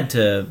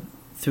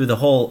through the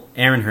whole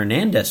Aaron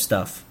Hernandez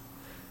stuff.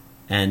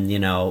 And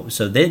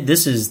so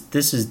this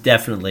is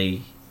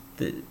definitely.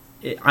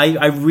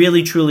 I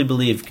really truly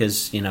believe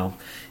because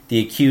the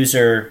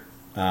accuser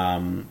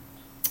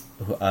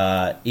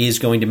is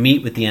going to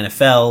meet with the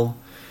NFL,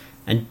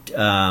 and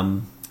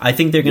I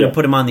think they're going to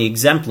put him on the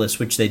exempt list,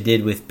 which they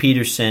did with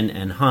Peterson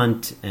and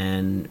Hunt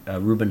and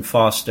Reuben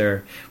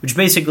Foster, which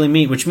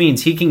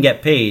means he can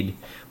get paid,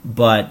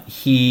 but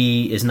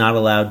he is not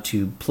allowed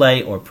to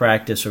play or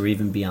practice or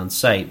even be on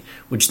site,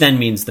 which then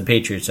means the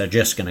Patriots are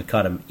just going to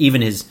cut him.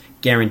 Even his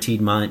guaranteed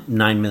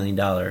 $9 million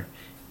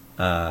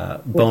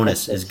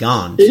bonus is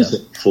gone. He's a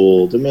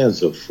fool. The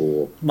man's a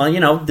fool.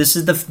 Well, this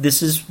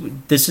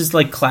is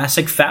like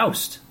classic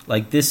Faust.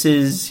 Like this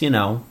is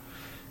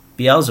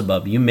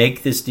Beelzebub. You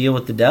make this deal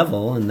with the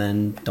devil, and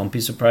then don't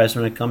be surprised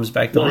when it comes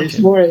back to haunt you. He's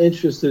more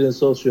interested in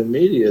social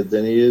media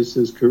than he is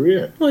his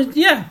career. Well,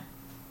 yeah.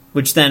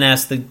 Which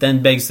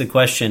then begs the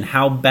question: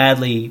 how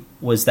badly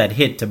was that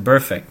hit to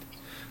Burfict?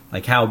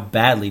 Like, how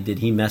badly did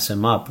he mess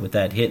him up with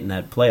that hit in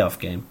that playoff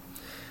game?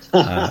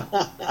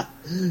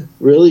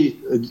 Really?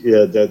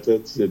 Yeah,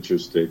 that's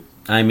interesting.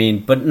 I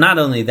mean, but not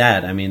only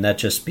that. I mean, that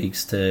just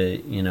speaks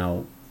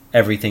to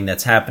everything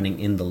that's happening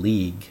in the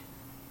league.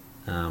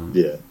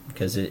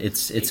 Because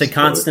it's a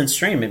constant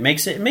stream. It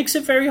makes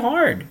it very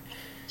hard.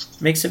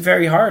 It makes it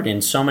very hard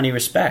in so many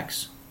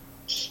respects.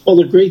 Well,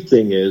 the great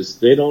thing is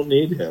they don't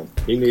need him.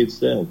 He needs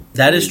them.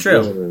 That is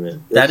true.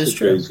 That is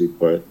true. Crazy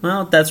part.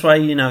 Well, that's why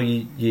you look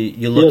he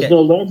has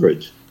no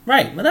leverage.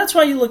 Right. Well, that's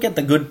why you look at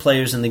the good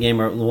players in the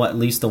game, or at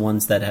least the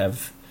ones that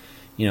have,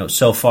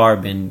 so far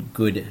been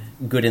good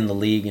in the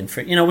league, and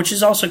which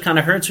is also kind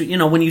of hurts.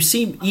 When you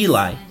see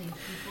Eli,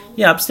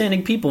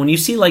 upstanding people. When you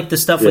see like the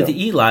stuff with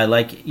Eli,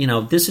 like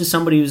this is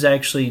somebody who's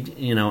actually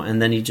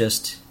and then he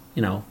just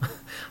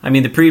I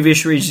mean, the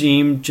previous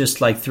regime just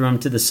like threw him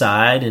to the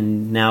side,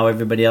 and now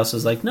everybody else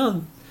is like,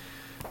 no,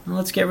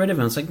 let's get rid of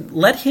him. It's like,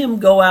 let him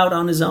go out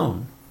on his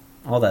own.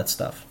 All that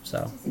stuff.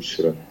 So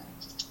sure.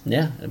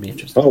 Yeah, that'd be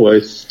interesting.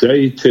 Always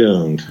stay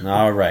tuned.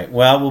 All right.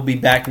 Well, we'll be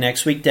back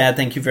next week. Dad,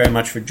 thank you very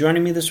much for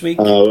joining me this week.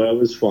 Oh, that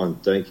was fun.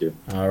 Thank you.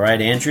 All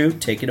right, Andrew,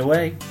 take it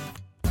away.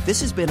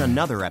 This has been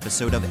another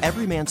episode of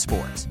Everyman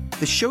Sports.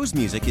 The show's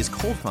music is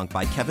Cold Funk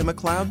by Kevin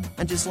MacLeod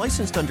and is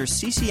licensed under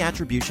CC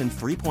Attribution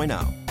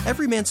 3.0.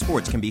 Everyman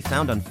Sports can be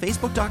found on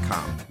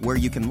Facebook.com, where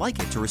you can like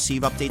it to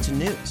receive updates and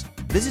news.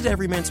 Visit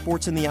Everyman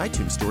Sports in the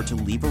iTunes Store to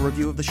leave a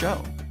review of the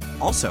show.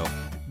 Also,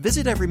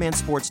 visit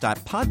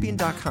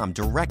everymansports.podbean.com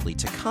directly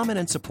to comment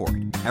and support.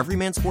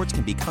 Everyman Sports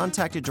can be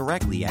contacted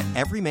directly at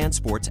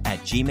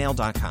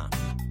everymansports@gmail.com.